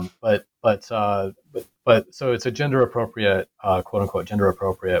 but so it's a gender appropriate, quote unquote, gender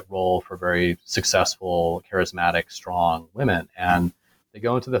appropriate role for very successful, charismatic, strong women, and they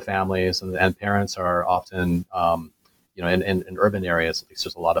go into the families, and parents are often. In urban areas, at least,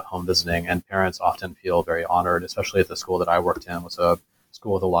 there's a lot of home visiting, and parents often feel very honored, especially at the school that I worked in. Was a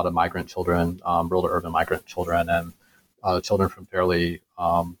school with a lot of migrant children, rural to urban migrant children, and children from fairly,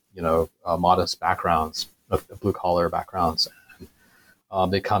 modest backgrounds, blue collar backgrounds.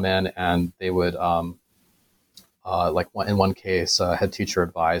 And they come in and they would, in one case, a head teacher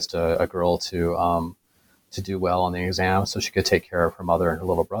advised a girl to do well on the exam so she could take care of her mother and her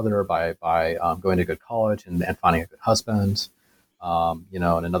little brother by going to good college and finding a good husband. In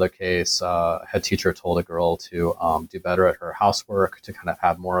another case, a head teacher told a girl to do better at her housework, to kind of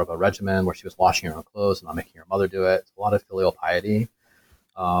have more of a regimen where she was washing her own clothes and not making her mother do it. A lot of filial piety,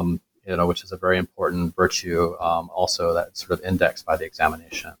 which is a very important virtue, also that's sort of indexed by the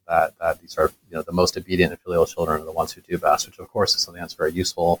examination, that these are, the most obedient and filial children are the ones who do best, which of course is something that's very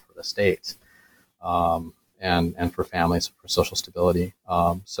useful for the state. And for families, for social stability.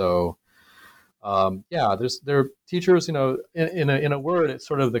 There teachers, in a word, it's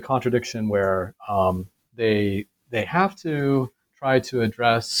sort of the contradiction where they have to tried to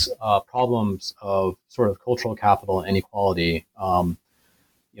address problems of sort of cultural capital and inequality.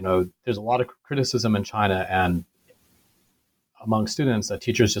 There's a lot of criticism in China and among students that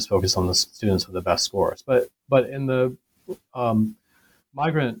teachers just focus on the students with the best scores. But in the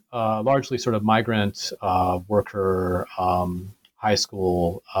largely sort of migrant worker high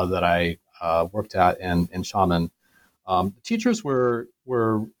school that I worked at in Xiamen, the teachers were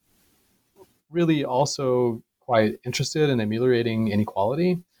really also quite interested in ameliorating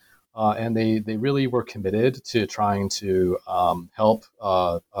inequality. And they really were committed to trying to help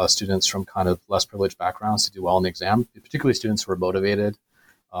students from kind of less privileged backgrounds to do well in the exam, particularly students who were motivated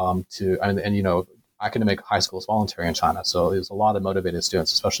academic high school is voluntary in China. So there's a lot of motivated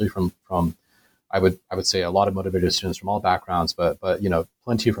students, especially from I would say a lot of motivated students from all backgrounds, but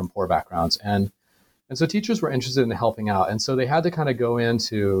plenty from poor backgrounds. And so teachers were interested in helping out. And so they had to kind of go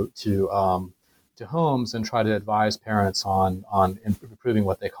into to homes and try to advise parents on improving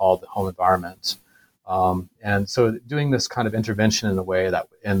what they call the home environment. And so doing this kind of intervention in a way that,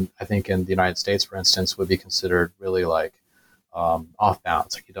 I think in the United States, for instance, would be considered really like off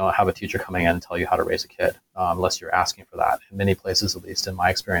bounds. Like you don't have a teacher coming in and tell you how to raise a kid unless you're asking for that. In many places, at least in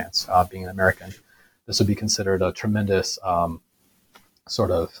my experience, being an American, this would be considered a tremendous sort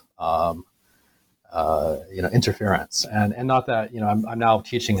of interference. And not that I'm now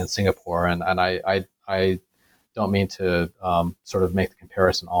teaching in Singapore, and I don't mean to sort of make the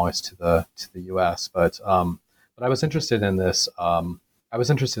comparison always to the U.S. But I was interested in this.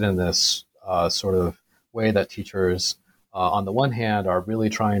 Sort of way that teachers, on the one hand, are really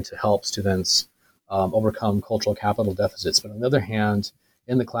trying to help students overcome cultural capital deficits, but on the other hand,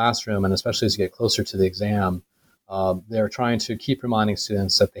 in the classroom, and especially as you get closer to the exam, they're trying to keep reminding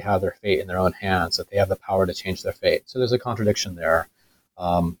students that they have their fate in their own hands, that they have the power to change their fate. So there's a contradiction there.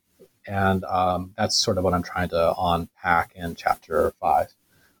 And that's sort of what I'm trying to unpack in chapter 5.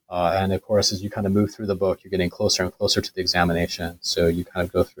 And of course, as you kind of move through the book, you're getting closer and closer to the examination. So you kind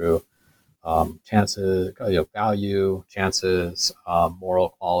of go through chances, value, chances, moral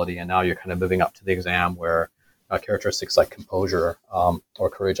quality, and now you're kind of moving up to the exam where characteristics like composure or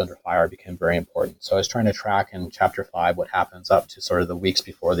courage under fire became very important. So I was trying to track in chapter 5 what happens up to sort of the weeks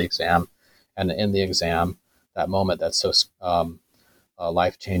before the exam, and in the exam, that moment that's so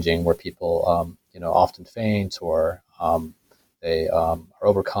life-changing, where people often faint, or they are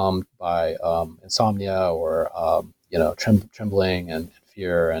overcome by insomnia, or trembling and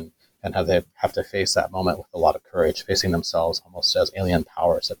fear, and they have to face that moment with a lot of courage, facing themselves almost as alien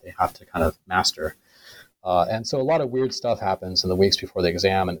powers that they have to kind of master. And so a lot of weird stuff happens in the weeks before the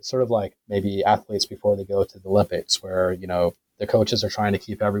exam, and it's sort of like maybe athletes before they go to the Olympics, where the coaches are trying to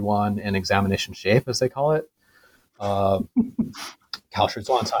keep everyone in examination shape, as they call it.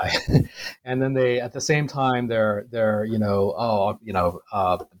 And then they, at the same time, they're the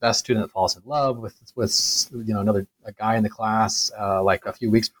best student falls in love with a guy in the class. Like a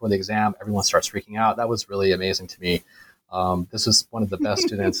few weeks before the exam, everyone starts freaking out. That was really amazing to me. This is one of the best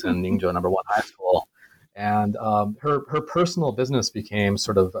students in Ningzhou No. 1 high school, and her personal business became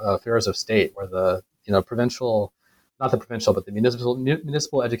sort of affairs of state, where the provincial, not the provincial, but the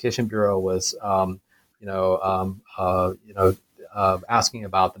municipal education bureau was asking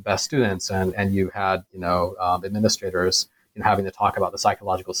about the best students, and you had administrators having to talk about the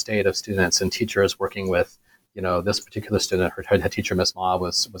psychological state of students, and teachers working with this particular student. Her head teacher, Miss Ma,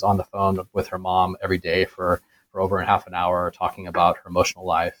 was on the phone with her mom every day for over half an hour, talking about her emotional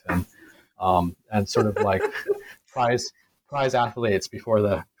life, and sort of like prize athletes before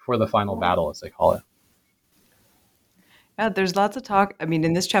the final battle, as they call it. Yeah, there's lots of talk, I mean,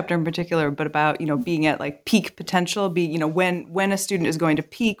 in this chapter in particular, but about, being at like peak potential, when a student is going to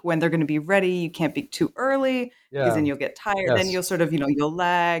peak, when they're going to be ready. You can't peak too early, because then you'll get tired. Yes. Then you'll sort of, you'll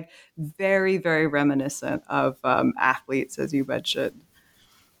lag. Very, very reminiscent of athletes, as you mentioned.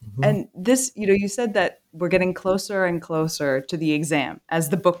 Mm-hmm. And this, you said that we're getting closer and closer to the exam as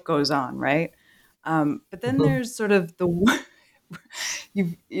the book goes on, right? But then there's sort of the,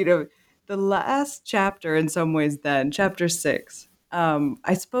 the last chapter, in some ways, then chapter 6,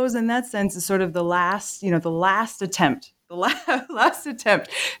 I suppose in that sense is sort of the last attempt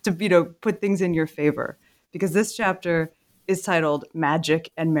to, put things in your favor, because this chapter is titled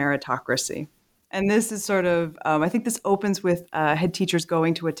Magic and Meritocracy. And this is sort of, I think this opens with head teachers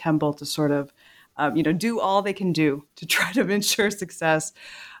going to a temple to sort of, do all they can do to try to ensure success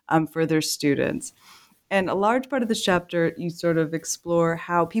for their students. And a large part of this chapter, you sort of explore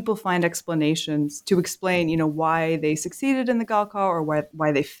how people find explanations to explain, why they succeeded in the Gaokao, or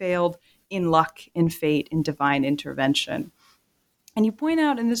why they failed, in luck, in fate, in divine intervention. And you point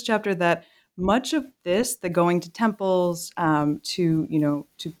out in this chapter that much of this, the going to temples, to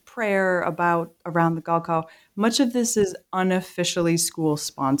prayer about around the Gaokao, much of this is unofficially school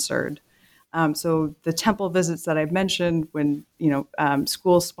sponsored. So the temple visits that I've mentioned, when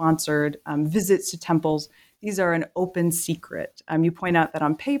school sponsored visits to temples, these are an open secret. You point out that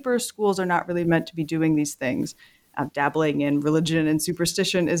on paper, schools are not really meant to be doing these things. Dabbling in religion and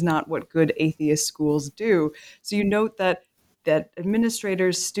superstition is not what good atheist schools do. So you note that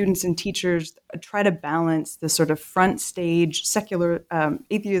administrators, students, and teachers try to balance the sort of front stage secular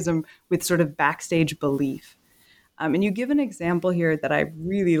atheism with sort of backstage belief. And you give an example here that I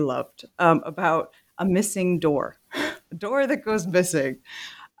really loved about a missing door, a door that goes missing.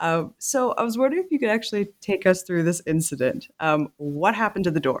 So I was wondering if you could actually take us through this incident. What happened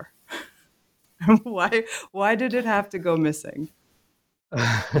to the door? Why did it have to go missing?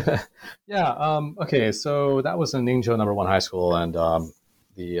 Yeah. Okay. So that was in Ningzhou number one high school, and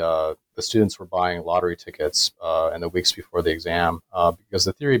the students were buying lottery tickets in the weeks before the exam, because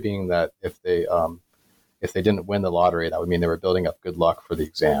the theory being that if they didn't win the lottery, that would mean they were building up good luck for the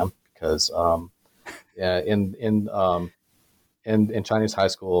exam. Because yeah, in Chinese high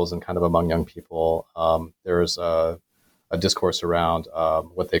schools and kind of among young people, there's a discourse around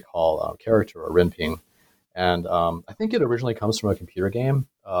what they call character or renping. And I think it originally comes from a computer game.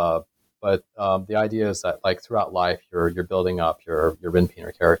 But the idea is that, like, throughout life, you're building up your renping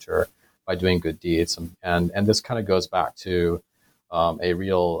or character by doing good deeds, and this kind of goes back to a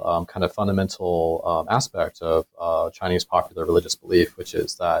real kind of fundamental aspect of Chinese popular religious belief, which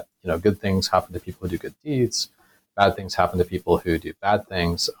is that good things happen to people who do good deeds, bad things happen to people who do bad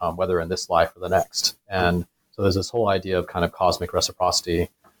things, whether in this life or the next. And so there's this whole idea of kind of cosmic reciprocity,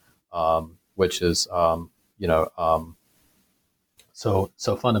 which is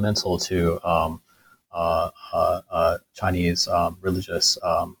so fundamental to Chinese religious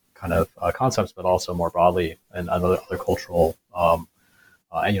kind of concepts, but also more broadly in other cultural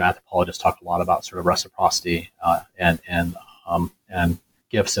and anthropologists talk a lot about sort of reciprocity and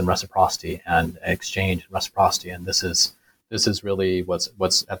gifts and reciprocity and exchange and reciprocity, and this is really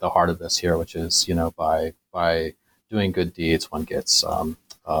what's at the heart of this here, which is by doing good deeds one gets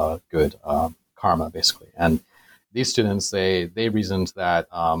good karma, basically. And these students, they reasoned that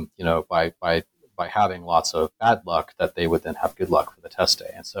by having lots of bad luck, that they would then have good luck for the test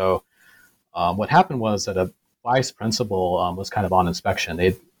day. And so what happened was that a vice principal was kind of on inspection.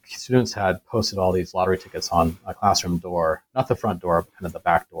 Students had posted all these lottery tickets on a classroom door, not the front door, but kind of the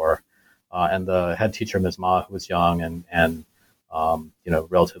back door. And the head teacher, Ms. Ma, who was young and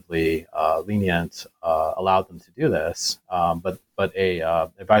relatively lenient, allowed them to do this. But a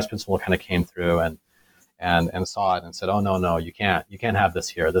vice principal kind of came through and saw it and said, "Oh, no, you can't have this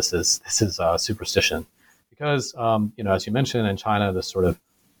here. This is superstition," because as you mentioned, in China, this sort of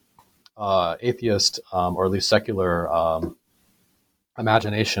atheist or at least secular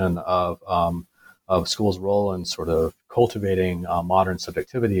imagination of school's role in sort of cultivating modern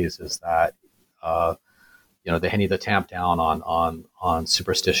subjectivities is that they need to tamp down on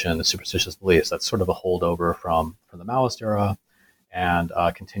superstition and superstitious beliefs. That's sort of a holdover from the Maoist era, and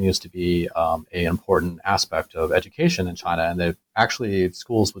continues to be an important aspect of education in China. And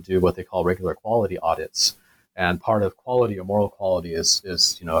schools would do what they call regular quality audits, and part of quality or moral quality is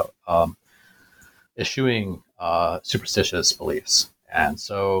eschewing superstitious beliefs. And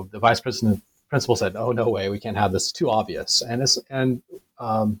so the principal said, "Oh, no way, we can't have this. It's too obvious."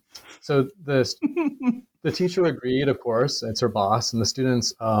 So the teacher agreed, of course. It's her boss, and the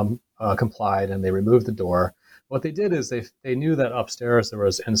students complied, and they removed the door. What they did is they knew that upstairs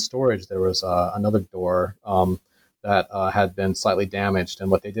in storage there was another door that had been slightly damaged,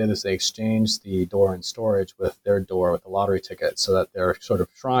 and what they did is they exchanged the door in storage with their door with the lottery ticket, so that their sort of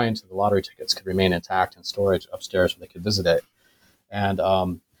shrine to the lottery tickets could remain intact in storage upstairs, where they could visit it. And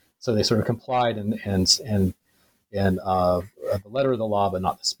so they sort of complied in the letter of the law, but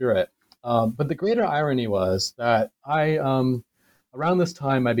not the spirit. But the greater irony was that around this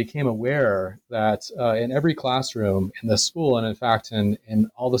time, I became aware that in every classroom in the school, and in fact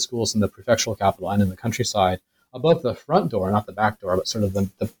in all the schools in the prefectural capital and in the countryside, above the front door, not the back door, but sort of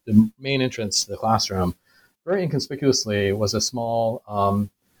the main entrance to the classroom, very inconspicuously was a small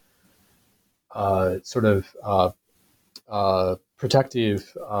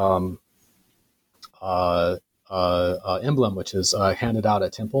protective emblem, which is handed out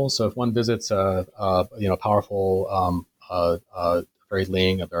at temples. So if one visits a powerful, very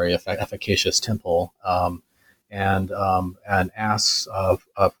ling, a very efficacious temple, and asks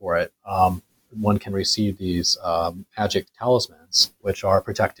for it, one can receive these magic talismans, which are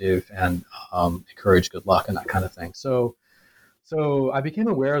protective and encourage good luck and that kind of thing. So So I became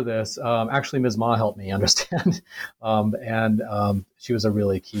aware of this. Actually, Ms. Ma helped me understand, and she was a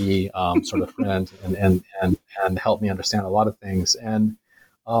really key sort of friend and helped me understand a lot of things. And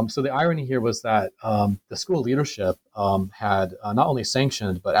so the irony here was that the school leadership had not only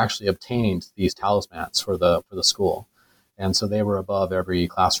sanctioned but actually obtained these talismans for the school, and so they were above every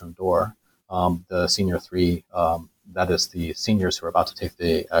classroom door. The senior three, that is the seniors who were about to take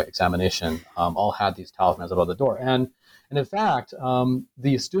the examination, all had these talismans above the door. And in fact,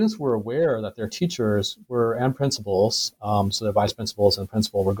 the students were aware that their teachers and principals, so their vice principals and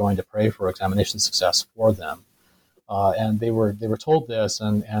principal, were going to pray for examination success for them. And they were told this,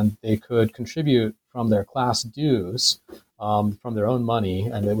 and they could contribute from their class dues, from their own money,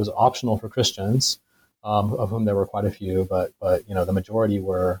 and it was optional for Christians, of whom there were quite a few, but the majority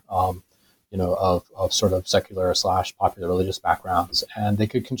were of sort of secular / popular religious backgrounds, and they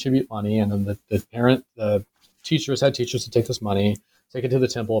could contribute money, and then the teachers had teachers to take this money, take it to the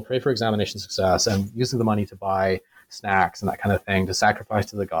temple, pray for examination success, and using the money to buy snacks and that kind of thing to sacrifice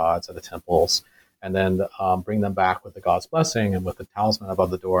to the gods at the temples, and then bring them back with the god's blessing and with the talisman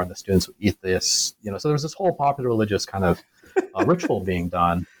above the door, and the students would eat this. So there was this whole popular religious kind of ritual being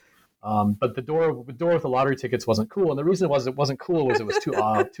done. But the door with the lottery tickets wasn't cool, and the reason it wasn't cool was it was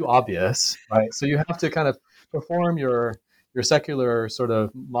too obvious, right? So you have to kind of perform your secular sort of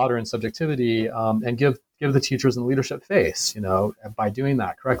modern subjectivity and give the teachers and leadership face, by doing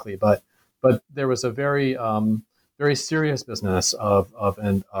that correctly. But there was a very very serious business of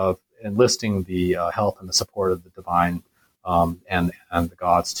enlisting the help and the support of the divine and the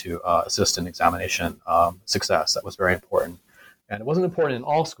gods to assist in examination success. That was very important. And it wasn't important in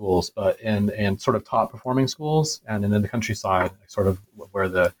all schools, but in sort of top performing schools and in the countryside, sort of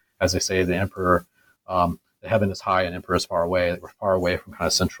where as they say, the emperor, the heaven is high and emperor is far away. We're far away from kind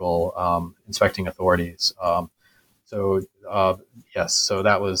of central inspecting authorities. Yes, so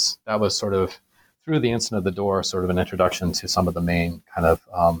that was sort of through the incident of the door, sort of an introduction to some of the main kind of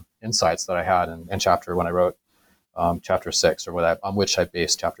insights that I had in chapter when I wrote chapter 6, or on which I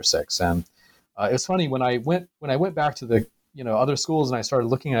based chapter 6. And it's funny when I went back to the other schools and I started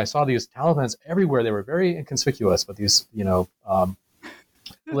looking and I saw these talismans everywhere. They were very inconspicuous, but these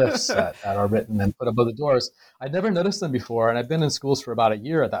glyphs that are written and put above the doors. I'd never noticed them before, and I'd been in schools for about a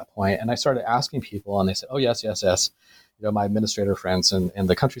year at that point, and I started asking people, and they said, "Oh, yes. My administrator friends in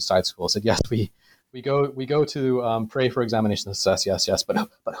the countryside school said, yes, we go to pray for examination success, yes. But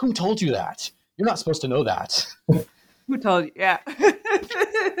who told you that? You're not supposed to know that." Who told you? Yeah.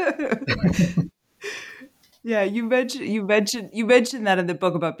 Yeah, you mentioned that in the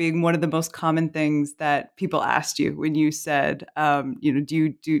book about being one of the most common things that people asked you when you said, do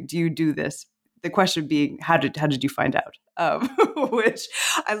you do this? The question being, how did you find out? Which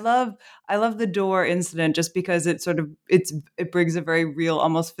I love the door incident just because it brings a very real,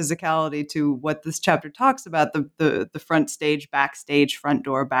 almost physicality to what this chapter talks about, the front stage, backstage, front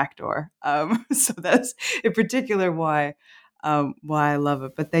door, back door. So that's in particular why I love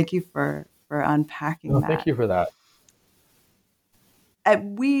it. But thank you for unpacking that. Thank you for that.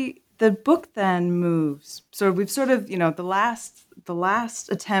 The book then moves. So we've sort of, the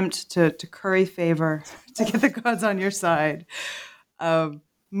last attempt to curry favor, to get the gods on your side,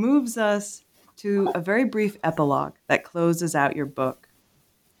 moves us to a very brief epilogue that closes out your book.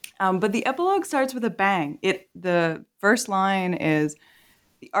 But the epilogue starts with a bang. The first line is,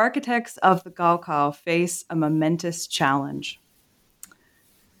 "The architects of the Gaokao face a momentous challenge."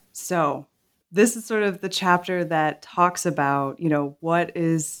 So this is sort of the chapter that talks about, what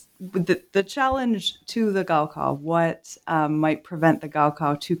is the challenge to the Gaokao, what might prevent the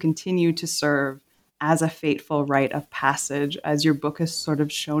Gaokao to continue to serve as a fateful rite of passage, as your book has sort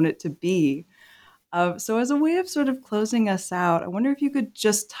of shown it to be. So as a way of sort of closing us out, I wonder if you could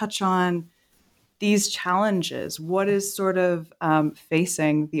just touch on these challenges. What is sort of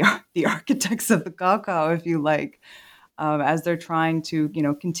facing the architects of the Gaokao, if you like, as they're trying to,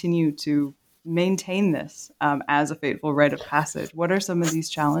 continue to maintain this as a fateful rite of passage? What are some of these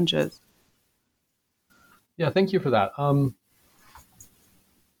challenges? Yeah, thank you for that.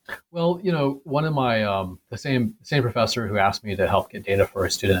 Well, one of my the same professor who asked me to help get data for a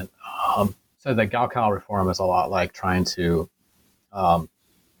student said that Gaokao reform is a lot like trying to,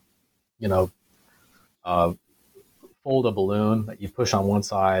 fold a balloon that you push on one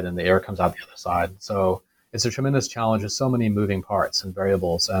side and the air comes out the other side. So it's a tremendous challenge with so many moving parts and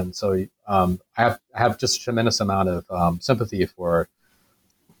variables. And so I have just a tremendous amount of sympathy for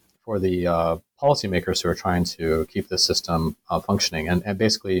the policymakers who are trying to keep this system functioning. And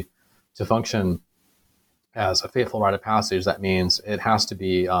basically, to function as a fateful rite of passage, that means it has to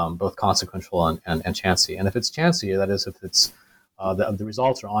be both consequential and chancy. And if it's chancy, that is, if it's the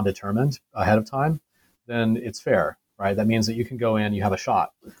results are undetermined ahead of time, then it's fair, right? That means that you can go in, you have a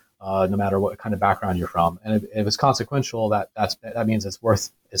shot, no matter what kind of background you're from. And if it's consequential, that means it's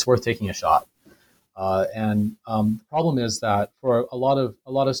worth taking a shot. The problem is that for a lot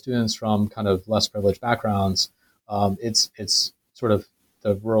of students from kind of less privileged backgrounds, it's sort of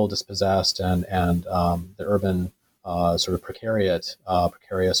the rural dispossessed and the urban sort of precarious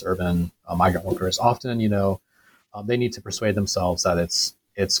urban migrant workers. Often, they need to persuade themselves that it's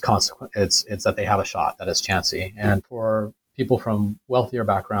that they have a shot, that it's chancy. And for people from wealthier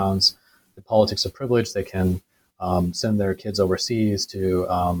backgrounds, the politics of privilege, they can send their kids overseas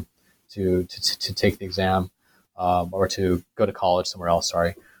to take the exam or to go to college somewhere else.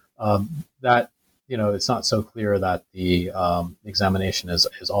 Sorry, that it's not so clear that the examination is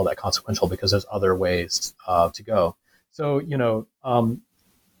all that consequential because there's other ways to go. So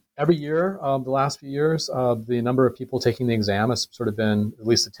every year, the last few years, the number of people taking the exam has sort of been, at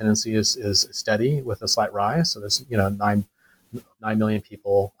least the tendency is steady with a slight rise. So there's 9 million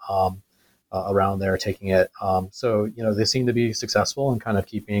people around there taking it. So they seem to be successful in kind of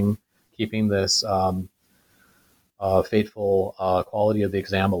keeping this fateful quality of the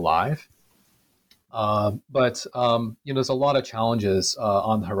exam alive. But there's a lot of challenges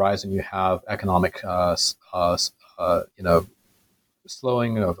on the horizon. You have economic,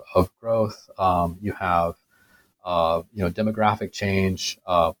 slowing of growth. You have, demographic change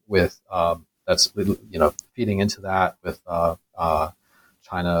with that's feeding into that with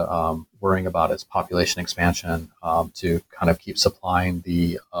China worrying about its population expansion to kind of keep supplying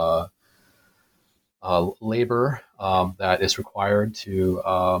the labor that is required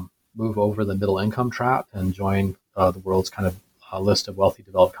to move over the middle income trap and join the world's kind of list of wealthy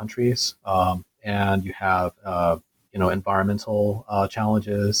developed countries. And you have, environmental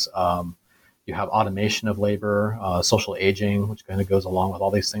challenges. You have automation of labor, social aging, which kind of goes along with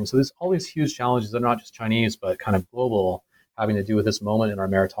all these things. So there's all these huge challenges. They're not just Chinese, but kind of global, having to do with this moment in our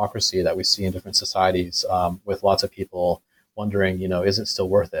meritocracy that we see in different societies, with lots of people wondering, is it still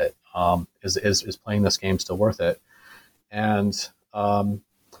worth it? Is playing this game still worth it? And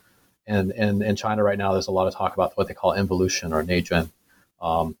in China right now, there's a lot of talk about what they call involution or neijun,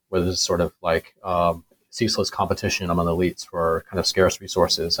 where there's sort of like ceaseless competition among elites for kind of scarce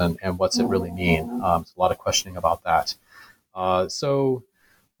resources, and what's it really mean? There's a lot of questioning about that. So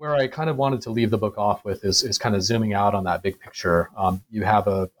where I kind of wanted to leave the book off with is kind of zooming out on that big picture. You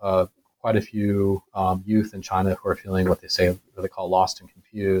have quite a few youth in China who are feeling what they call lost and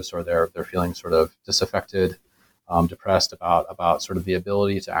confused, or they're feeling sort of disaffected, depressed about sort of the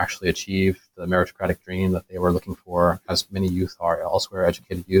ability to actually achieve the meritocratic dream that they were looking for, as many youth are elsewhere.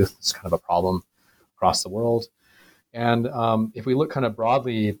 Educated youth is kind of a problem across the world. And if we look kind of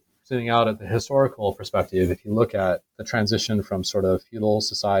broadly, zooming out at the historical perspective, if you look at the transition from sort of feudal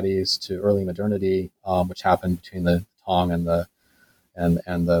societies to early modernity, which happened between the Tang and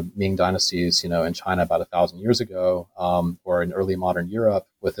the Ming dynasties, in China about 1,000 years ago, or in early modern Europe,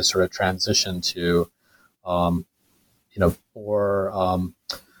 with this sort of transition to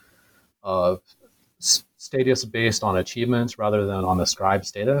status based on achievements rather than on ascribed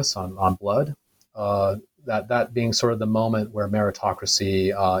status, on blood. That being sort of the moment where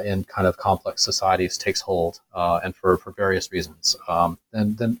meritocracy in kind of complex societies takes hold, and for various reasons.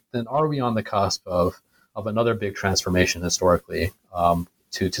 Then are we on the cusp of another big transformation historically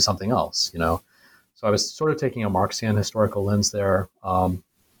to something else? So I was sort of taking a Marxian historical lens there,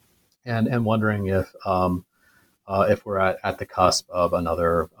 and wondering if we're at the cusp of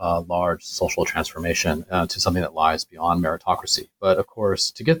another large social transformation to something that lies beyond meritocracy. But of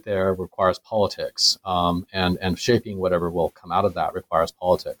course, to get there requires politics, and shaping whatever will come out of that requires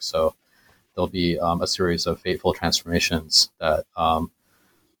politics. So there'll be a series of fateful transformations that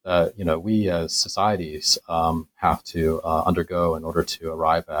we as societies have to undergo in order to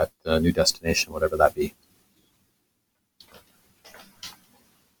arrive at the new destination, whatever that be.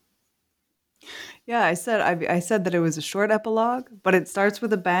 Yeah, I said that it was a short epilogue, but it starts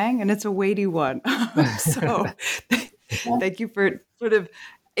with a bang and it's a weighty one. So thank you for sort of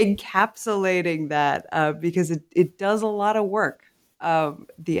encapsulating that, because it does a lot of work,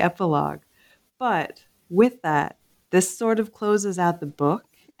 the epilogue. But with that, this sort of closes out the book,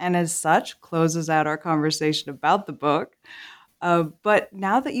 and as such, closes out our conversation about the book. But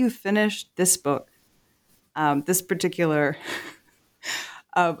now that you've finished this book, this particular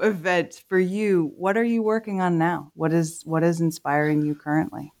event for you, what are you working on now? What is inspiring you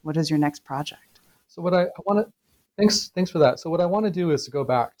currently? What is your next project? So what I want to thanks for that. So what I want to do is to go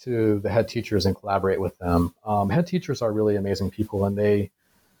back to the head teachers and collaborate with them. Head teachers are really amazing people, and they're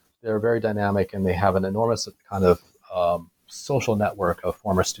very dynamic, and they have an enormous kind of social network of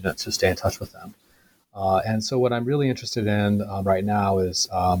former students who stay in touch with them. And so what I'm really interested in right now is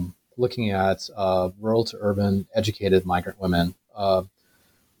looking at rural to urban educated migrant women.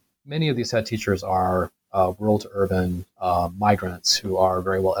 Many of these head teachers are rural to urban migrants who are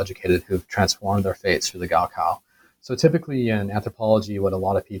very well educated, who've transformed their fates through the Gaokao. So typically in anthropology, what a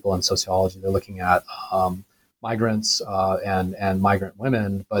lot of people in sociology, they're looking at migrants and migrant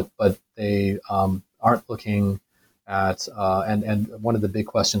women, but they aren't looking at, and one of the big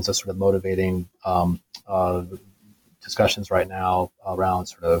questions that's sort of motivating discussions right now around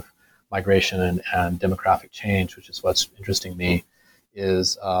sort of migration and demographic change, which is what's interesting me,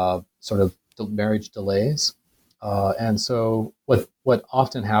 is sort of marriage delays. And so what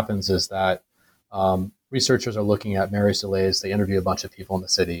often happens is that researchers are looking at marriage delays. They interview a bunch of people in the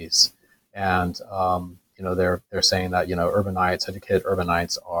cities, and they're saying that urbanites, educated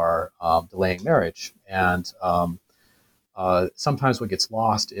urbanites, are delaying marriage. And sometimes what gets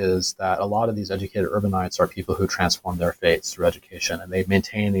lost is that a lot of these educated urbanites are people who transform their fates through education, and they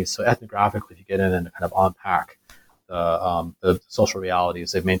maintain these. So ethnographically, if you get in and kind of unpack the social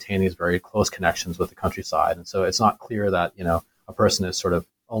realities, they've maintained these very close connections with the countryside. And so it's not clear that, a person is sort of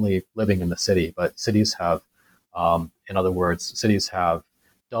only living in the city, but cities have, in other words, cities have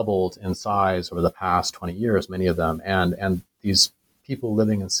doubled in size over the past 20 years, many of them. And these people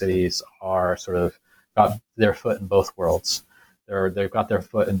living in cities are sort of got their foot in both worlds. They've got their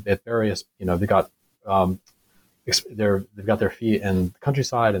foot in various, they've got their feet in the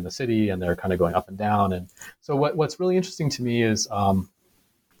countryside and the city, and they're kind of going up and down. And so what's really interesting to me is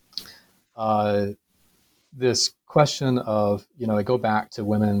this question of, I go back to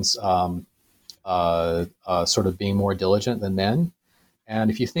women's sort of being more diligent than men. And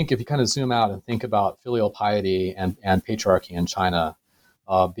if you kind of zoom out and think about filial piety and patriarchy in China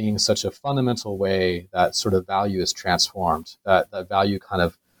being such a fundamental way that sort of value is transformed, that value kind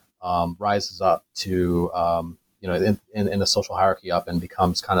of rises up to in the social hierarchy up and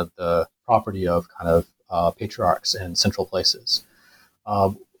becomes kind of the property of kind of patriarchs in central places.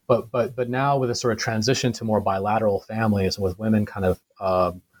 But now with a sort of transition to more bilateral families, with women kind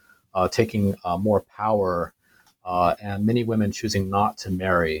of taking more power and many women choosing not to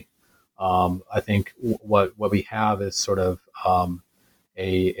marry, I think what we have is sort of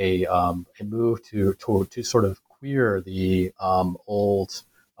a move to sort of queer the old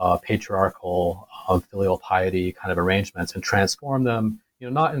patriarchal filial piety kind of arrangements and transform them,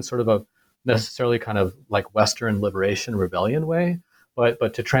 not in sort of a necessarily kind of like Western liberation rebellion way,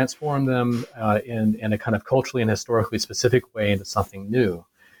 but to transform them in a kind of culturally and historically specific way into something new.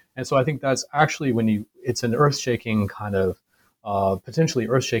 And so I think that's actually it's an earth-shaking kind of potentially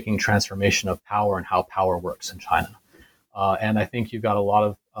earth-shaking transformation of power and how power works in China. And I think you've got a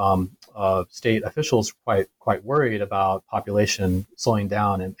lot of state officials quite worried about population slowing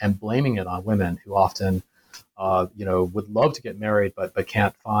down and blaming it on women who often, would love to get married but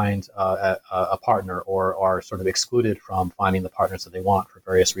can't find a partner, or are sort of excluded from finding the partners that they want for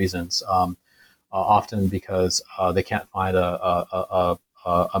various reasons. Often because they can't find a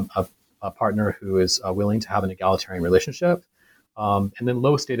partner who is willing to have an egalitarian relationship. And then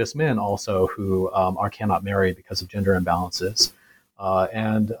low status men also who cannot marry because of gender imbalances.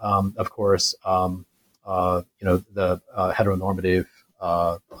 And of course, the heteronormative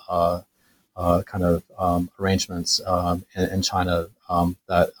kind of arrangements in China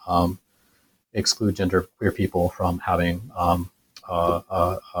that exclude gender queer people from having a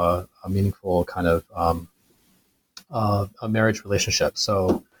meaningful kind of a marriage relationship.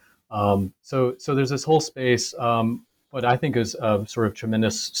 So there's this whole space. What I think is sort of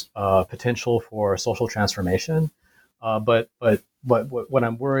tremendous potential for social transformation. But what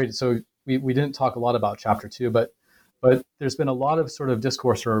I'm worried, so we didn't talk a lot about chapter 2, but there's been a lot of sort of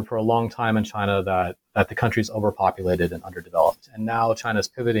discourse for a long time in China that the country's overpopulated and underdeveloped. And now China's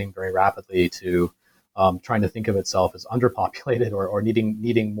pivoting very rapidly to trying to think of itself as underpopulated or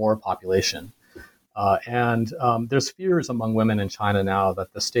needing more population. And there's fears among women in China now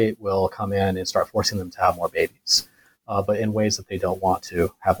that the state will come in and start forcing them to have more babies. But in ways that they don't want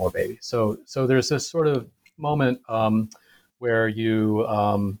to have more babies. So there's this sort of moment where you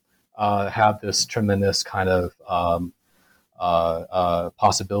have this tremendous kind of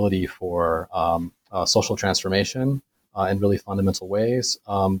possibility for social transformation in really fundamental ways,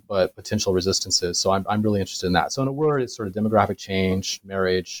 but potential resistances. So I'm really interested in that. So in a word, it's sort of demographic change,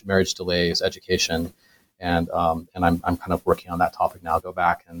 marriage delays, education, and I'm kind of working on that topic now. Go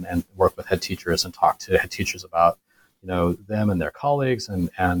back and work with head teachers and talk to head teachers about them and their colleagues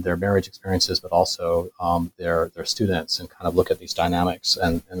and their marriage experiences, but also their students, and kind of look at these dynamics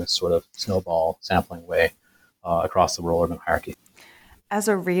and in this sort of snowball sampling way across the rural urban hierarchy. As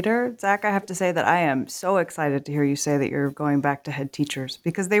a reader, Zach, I have to say that I am so excited to hear you say that you're going back to head teachers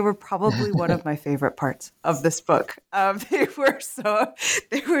because they were probably one of my favorite parts of this book. They were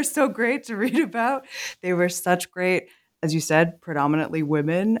so great to read about. They were such great, as you said, predominantly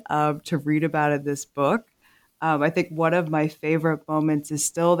women to read about in this book. I think one of my favorite moments is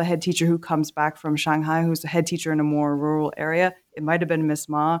still the head teacher who comes back from Shanghai, who's a head teacher in a more rural area. It might have been Miss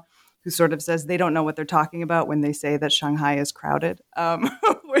Ma, who sort of says they don't know what they're talking about when they say that Shanghai is crowded.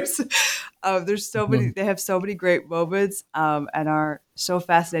 There's so many, they have so many great moments and are so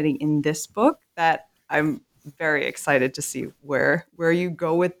fascinating in this book that I'm very excited to see where you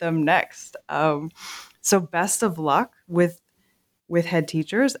go with them next. So best of luck with head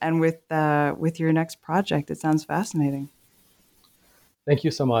teachers and with your next project. It sounds fascinating. Thank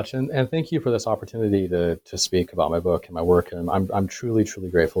you so much, and thank you for this opportunity to speak about my book and my work. And I'm truly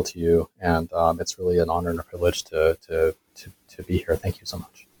grateful to you, and it's really an honor and a privilege to be here. Thank you so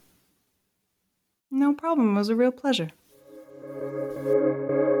much. No problem. It was a real pleasure.